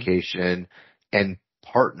communication, and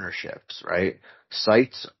partnerships, right?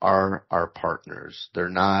 Sites are our partners. They're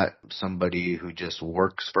not somebody who just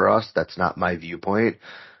works for us. That's not my viewpoint.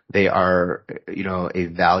 They are, a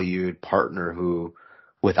valued partner who,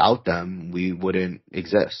 without them, we wouldn't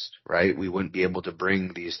exist, right? We wouldn't be able to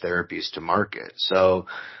bring these therapies to market. So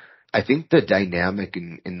I think the dynamic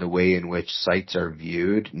in the way in which sites are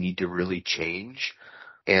viewed need to really change.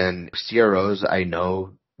 And CROs, I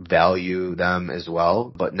know, value them as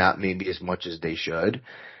well, but not maybe as much as they should.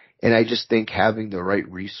 And I just think having the right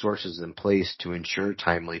resources in place to ensure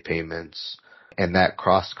timely payments and that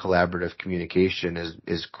cross-collaborative communication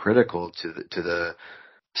is critical to the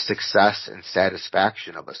success and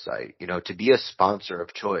satisfaction of a site. To be a sponsor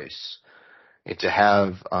of choice and to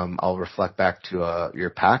have, I'll reflect back to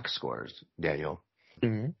your PAC scores, Daniel.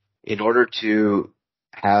 Mm-hmm. In order to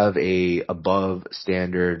have a above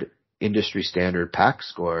standard industry standard PAC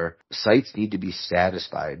score, sites need to be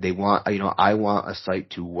satisfied. They want, I want a site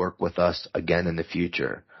to work with us again in the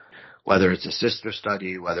future. Whether it's a sister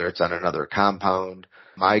study, whether it's on another compound,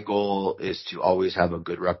 my goal is to always have a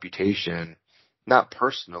good reputation, not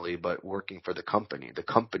personally, but working for the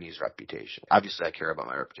company's reputation. Obviously, I care about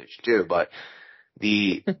my reputation too, but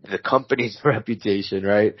the company's reputation,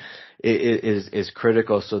 right, is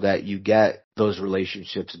critical so that you get those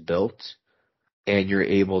relationships built and you're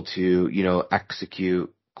able to,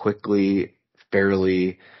 execute quickly,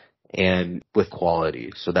 fairly, and with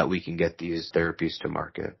quality so that we can get these therapies to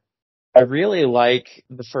market. I really like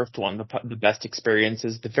the first one, the best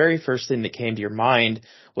experiences. The very first thing that came to your mind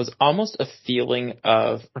was almost a feeling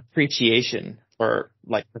of appreciation, or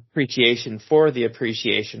like appreciation for the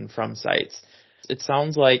appreciation from sites. It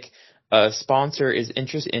sounds like a sponsor is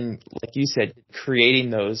interested in, like you said, creating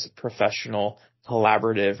those professional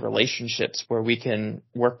collaborative relationships where we can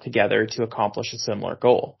work together to accomplish a similar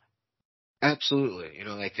goal. Absolutely.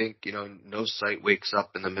 I think, no site wakes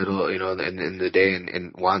up in the middle, in the day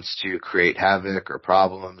and wants to create havoc or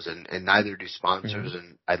problems, and neither do sponsors. Mm-hmm.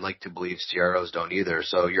 And I'd like to believe CROs don't either.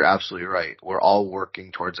 So you're absolutely right. We're all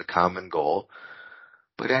working towards a common goal.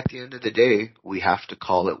 But at the end of the day, we have to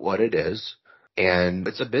call it what it is. And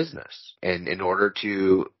it's a business. And in order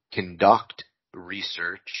to conduct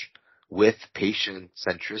research with patient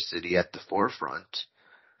centricity at the forefront,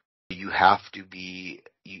 you have to be,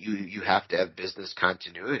 you have to have business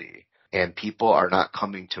continuity, and people are not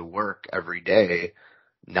coming to work every day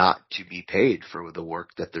not to be paid for the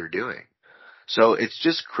work that they're doing. So it's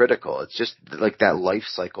just critical. It's just like that life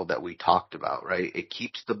cycle that we talked about, right? It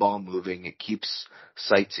keeps the ball moving. It keeps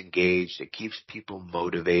sites engaged. It keeps people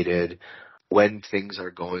motivated when things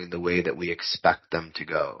are going the way that we expect them to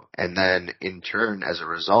go. And then in turn, as a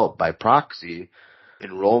result, by proxy,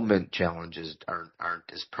 enrollment challenges aren't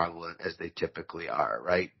as prevalent as they typically are,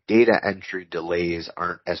 right? Data entry delays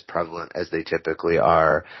aren't as prevalent as they typically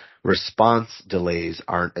are. Response delays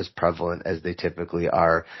aren't as prevalent as they typically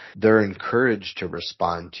are. They're encouraged to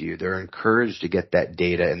respond to you. They're encouraged to get that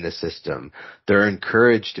data in the system. They're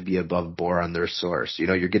encouraged to be above board on their source.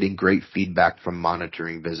 You're getting great feedback from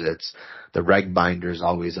monitoring visits. The reg binder is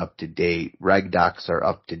always up to date. Reg docs are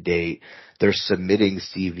up to date. They're submitting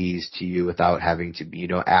CVs to you without having to be,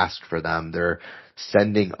 ask for them. They're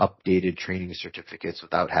sending updated training certificates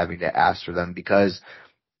without having to ask for them because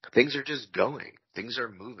things are just going. Things are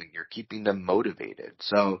moving. You're keeping them motivated.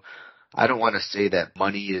 So I don't want to say that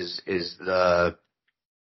money is the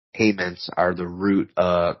payments are the root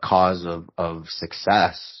cause of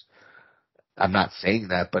success. I'm not saying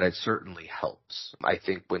that, but it certainly helps. I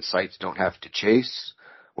think when sites don't have to chase,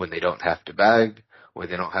 when they don't have to beg, when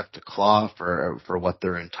they don't have to claw for what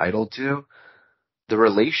they're entitled to, the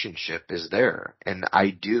relationship is there. And I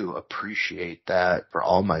do appreciate that for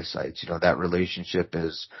all my sites. That relationship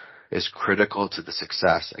is critical to the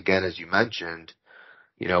success. Again, as you mentioned,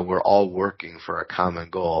 we're all working for a common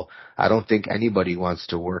goal. I don't think anybody wants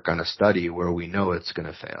to work on a study where we know it's going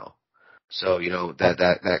to fail. So,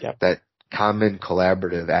 that common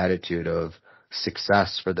collaborative attitude of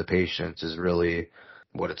success for the patients is really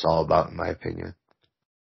what it's all about, in my opinion.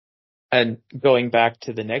 And going back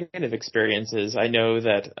to the negative experiences, I know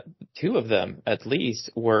that two of them, at least,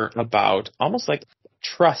 were about almost like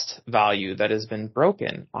trust value that has been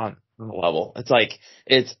broken on the level. It's like,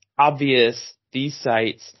 it's obvious these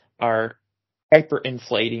sites are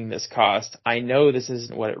hyperinflating this cost. I know this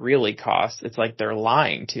isn't what it really costs. It's like they're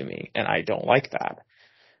lying to me, and I don't like that.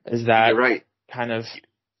 Is that You're right. Kind of,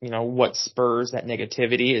 what spurs that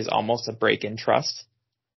negativity is almost a break in trust?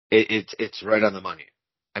 It's right on the money.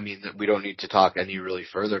 I mean, we don't need to talk any really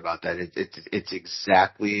further about that. It's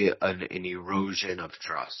exactly an erosion of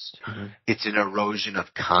trust. Mm-hmm. It's an erosion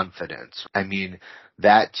of confidence. I mean,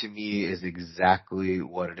 that to me is exactly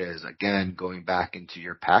what it is. Again, going back into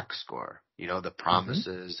your PAC score, the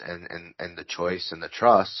promises mm-hmm. and the choice and the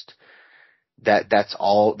trust, that's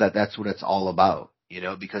what it's all about,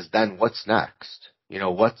 because then what's next?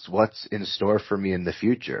 What's in store for me in the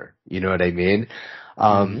future? You know what I mean?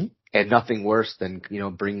 Mm-hmm. And nothing worse than,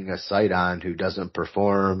 bringing a site on who doesn't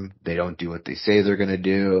perform. They don't do what they say they're going to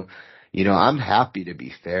do. I'm happy to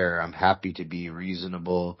be fair. I'm happy to be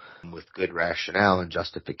reasonable with good rationale and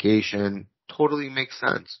justification. Totally makes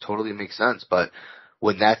sense. But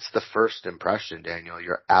when that's the first impression, Daniel,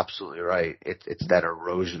 you're absolutely right. It's that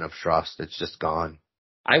erosion of trust. It's just gone.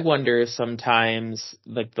 I wonder if sometimes,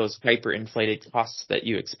 like, those hyperinflated costs that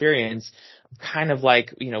you experience, kind of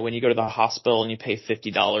like, when you go to the hospital and you pay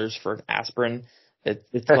 $50 for an aspirin,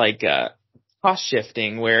 it's like, cost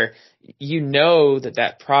shifting where you know that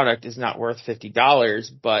that product is not worth $50,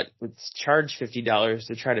 but it's charged $50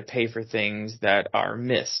 to try to pay for things that are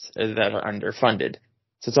missed, that are underfunded.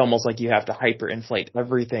 So it's almost like you have to hyperinflate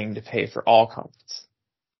everything to pay for all costs.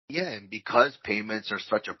 Yeah, and because payments are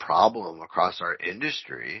such a problem across our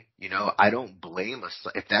industry, I don't blame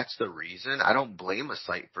if that's the reason, I don't blame a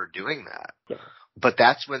site for doing that. Yeah. But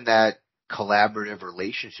that's when that collaborative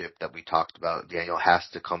relationship that we talked about, Daniel, has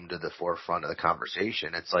to come to the forefront of the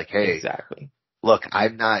conversation. It's like, hey, Exactly. look,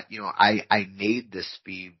 I'm not, I made this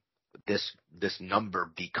fee, this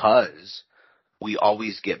number because we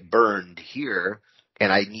always get burned here,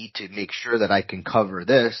 and I need to make sure that I can cover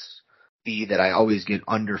this fee that I always get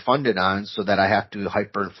underfunded on, so that I have to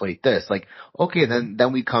hyperinflate this. Like, okay,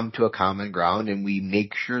 then we come to a common ground and we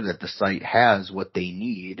make sure that the site has what they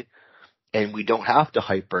need, and we don't have to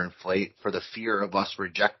hyperinflate for the fear of us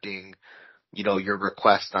rejecting, your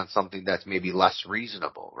request on something that's maybe less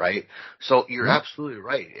reasonable, right? So you're absolutely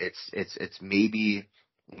right. It's maybe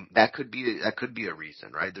that could be a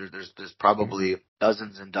reason, right? There's probably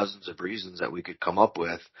dozens and dozens of reasons that we could come up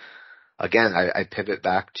with. Again, I pivot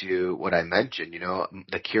back to what I mentioned,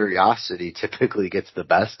 the curiosity typically gets the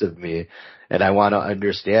best of me, and I want to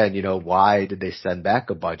understand, why did they send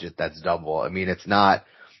back a budget that's double? I mean, it's not,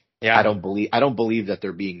 I don't believe that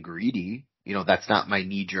they're being greedy. That's not my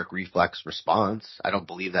knee-jerk reflex response. I don't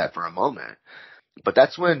believe that for a moment. But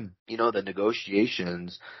that's when, the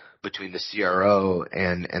negotiations between the CRO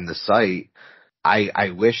and the site,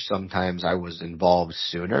 I wish sometimes I was involved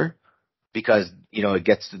sooner, because, it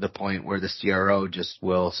gets to the point where the CRO just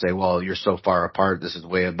will say, well, you're so far apart, this is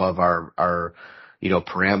way above our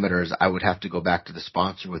parameters. I would have to go back to the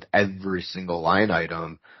sponsor with every single line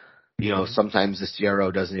item. Sometimes the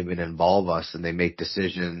CRO doesn't even involve us, and they make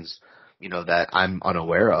decisions, that I'm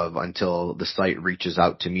unaware of until the site reaches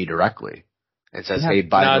out to me directly and says, hey,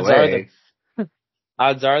 by the way.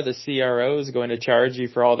 Odds are the CRO is going to charge you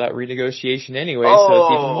for all that renegotiation anyway, so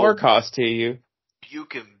it's even more cost to you. You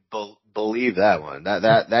can believe that one.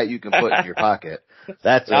 That you can put in your pocket.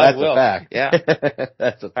 That's a fact. Yeah.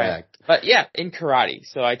 That's a fact. Right. But yeah, in karate.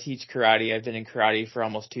 So I teach karate. I've been in karate for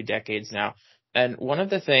almost 2 decades now. And one of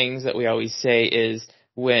the things that we always say is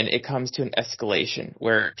when it comes to an escalation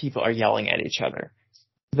where people are yelling at each other,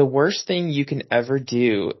 the worst thing you can ever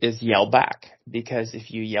do is yell back, because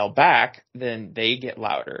if you yell back, then they get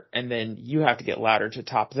louder, and then you have to get louder to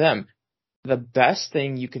top them. The best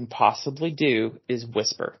thing you can possibly do is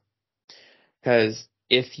whisper. Because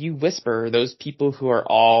if you whisper, those people who are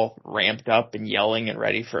all ramped up and yelling and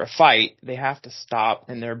ready for a fight, they have to stop,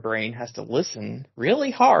 and their brain has to listen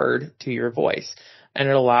really hard to your voice, and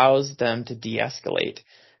it allows them to de-escalate.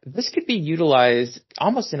 This could be utilized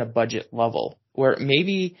almost in a budget level, where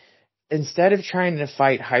maybe instead of trying to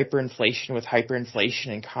fight hyperinflation with hyperinflation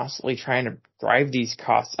and constantly trying to drive these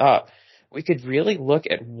costs up, we could really look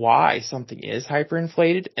at why something is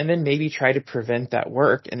hyperinflated, and then maybe try to prevent that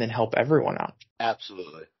work and then help everyone out.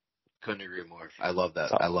 Absolutely. Couldn't agree more. I love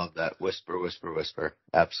that. I love that. Whisper, whisper, whisper.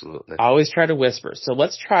 Absolutely. I always try to whisper. So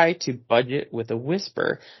let's try to budget with a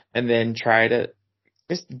whisper, and then try to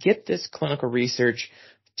just get this clinical research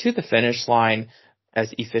to the finish line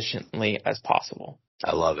as efficiently as possible.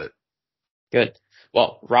 I love it. Good.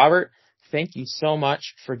 Well, Robert, thank you so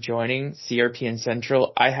much for joining CRPN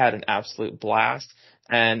Central. I had an absolute blast,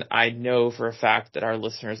 and I know for a fact that our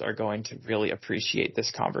listeners are going to really appreciate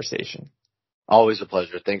this conversation. Always a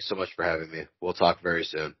pleasure. Thanks so much for having me. We'll talk very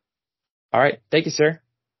soon. All right. Thank you, sir.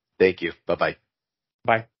 Thank you. Bye-bye.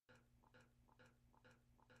 Bye.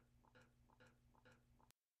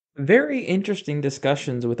 Very interesting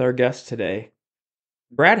discussions with our guest today.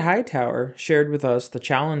 Brad Hightower shared with us the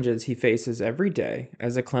challenges he faces every day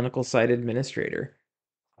as a clinical site administrator.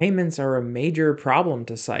 Payments are a major problem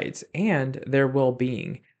to sites and their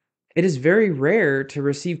well-being. It is very rare to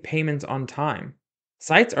receive payments on time.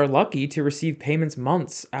 Sites are lucky to receive payments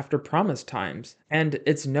months after promised times, and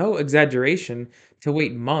it's no exaggeration to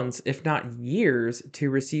wait months, if not years, to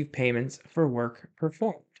receive payments for work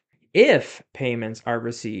performed. If payments are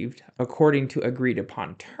received according to agreed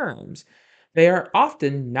upon terms, they are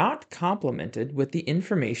often not complemented with the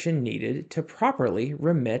information needed to properly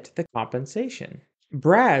remit the compensation.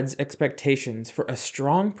 Brad's expectations for a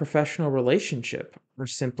strong professional relationship are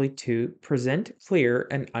simply to present clear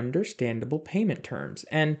and understandable payment terms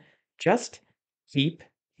and just keep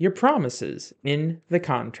your promises in the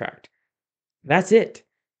contract. That's it.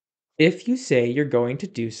 If you say you're going to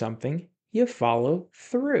do something, you follow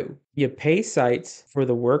through. You pay sites for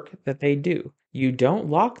the work that they do. You don't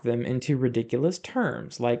lock them into ridiculous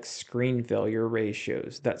terms like screen failure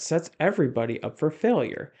ratios that sets everybody up for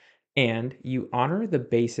failure. and you honor the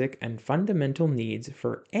basic and fundamental needs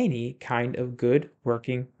for any kind of good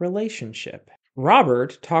working relationship.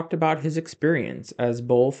 Robert talked about his experience as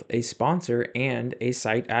both a sponsor and a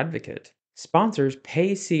site advocate. Sponsors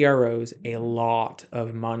pay CROs a lot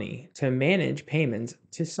of money to manage payments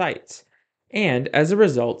to sites. And as a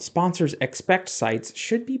result, sponsors expect sites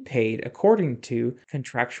should be paid according to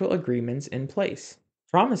contractual agreements in place.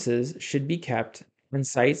 Promises should be kept, and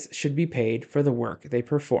sites should be paid for the work they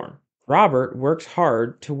perform. Robert works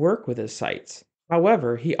hard to work with his sites.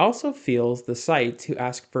 However, he also feels the sites who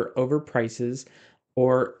ask for overprices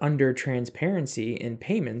or under transparency in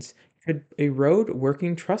payments could erode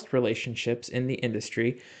working trust relationships in the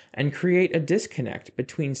industry and create a disconnect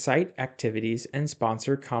between site activities and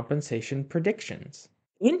sponsor compensation predictions.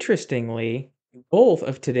 Interestingly, both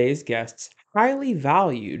of today's guests highly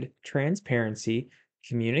valued transparency,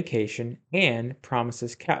 communication, and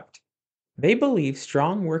promises kept. They believe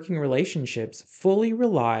strong working relationships fully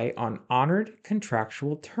rely on honored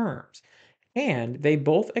contractual terms, and they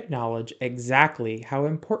both acknowledge exactly how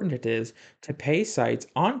important it is to pay sites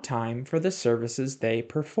on time for the services they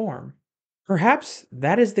perform. Perhaps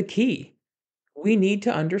that is the key. We need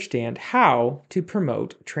to understand how to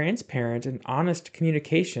promote transparent and honest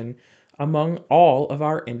communication among all of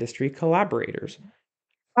our industry collaborators.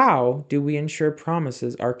 How do we ensure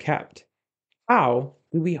promises are kept? How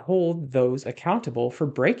do we hold those accountable for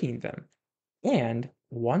breaking them? And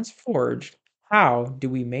once forged, how do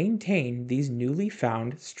we maintain these newly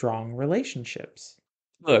found strong relationships?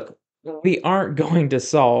 Look, we aren't going to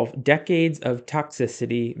solve decades of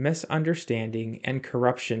toxicity, misunderstanding, and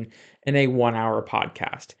corruption in a 1 hour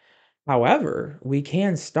podcast. However, we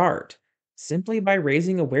can start simply by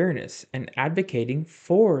raising awareness and advocating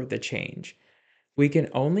for the change. We can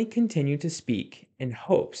only continue to speak in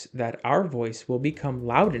hopes that our voice will become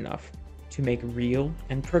loud enough to make real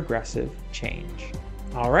and progressive change.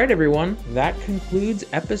 All right, everyone, that concludes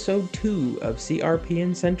episode 2 of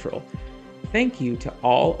CRPN Central. Thank you to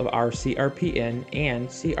all of our CRPN and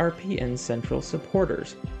CRPN Central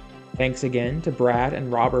supporters. Thanks again to Brad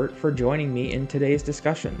and Robert for joining me in today's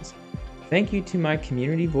discussions. Thank you to my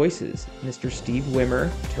community voices, Mr. Steve Wimmer,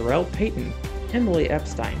 Tirrell Payton, Emily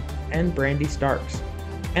Epstein, and Brandy Starks.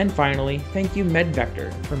 And finally, thank you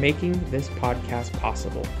MedVector for making this podcast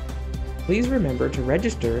possible. Please remember to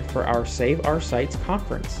register for our Save Our Sites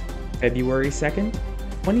conference, February 2nd,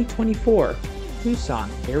 2024, Tucson,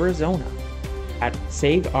 Arizona, at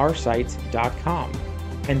saveoursites.com.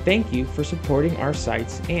 And thank you for supporting our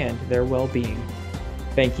sites and their well-being.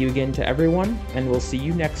 Thank you again to everyone, and we'll see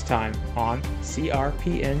you next time on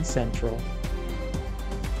CRPN Central.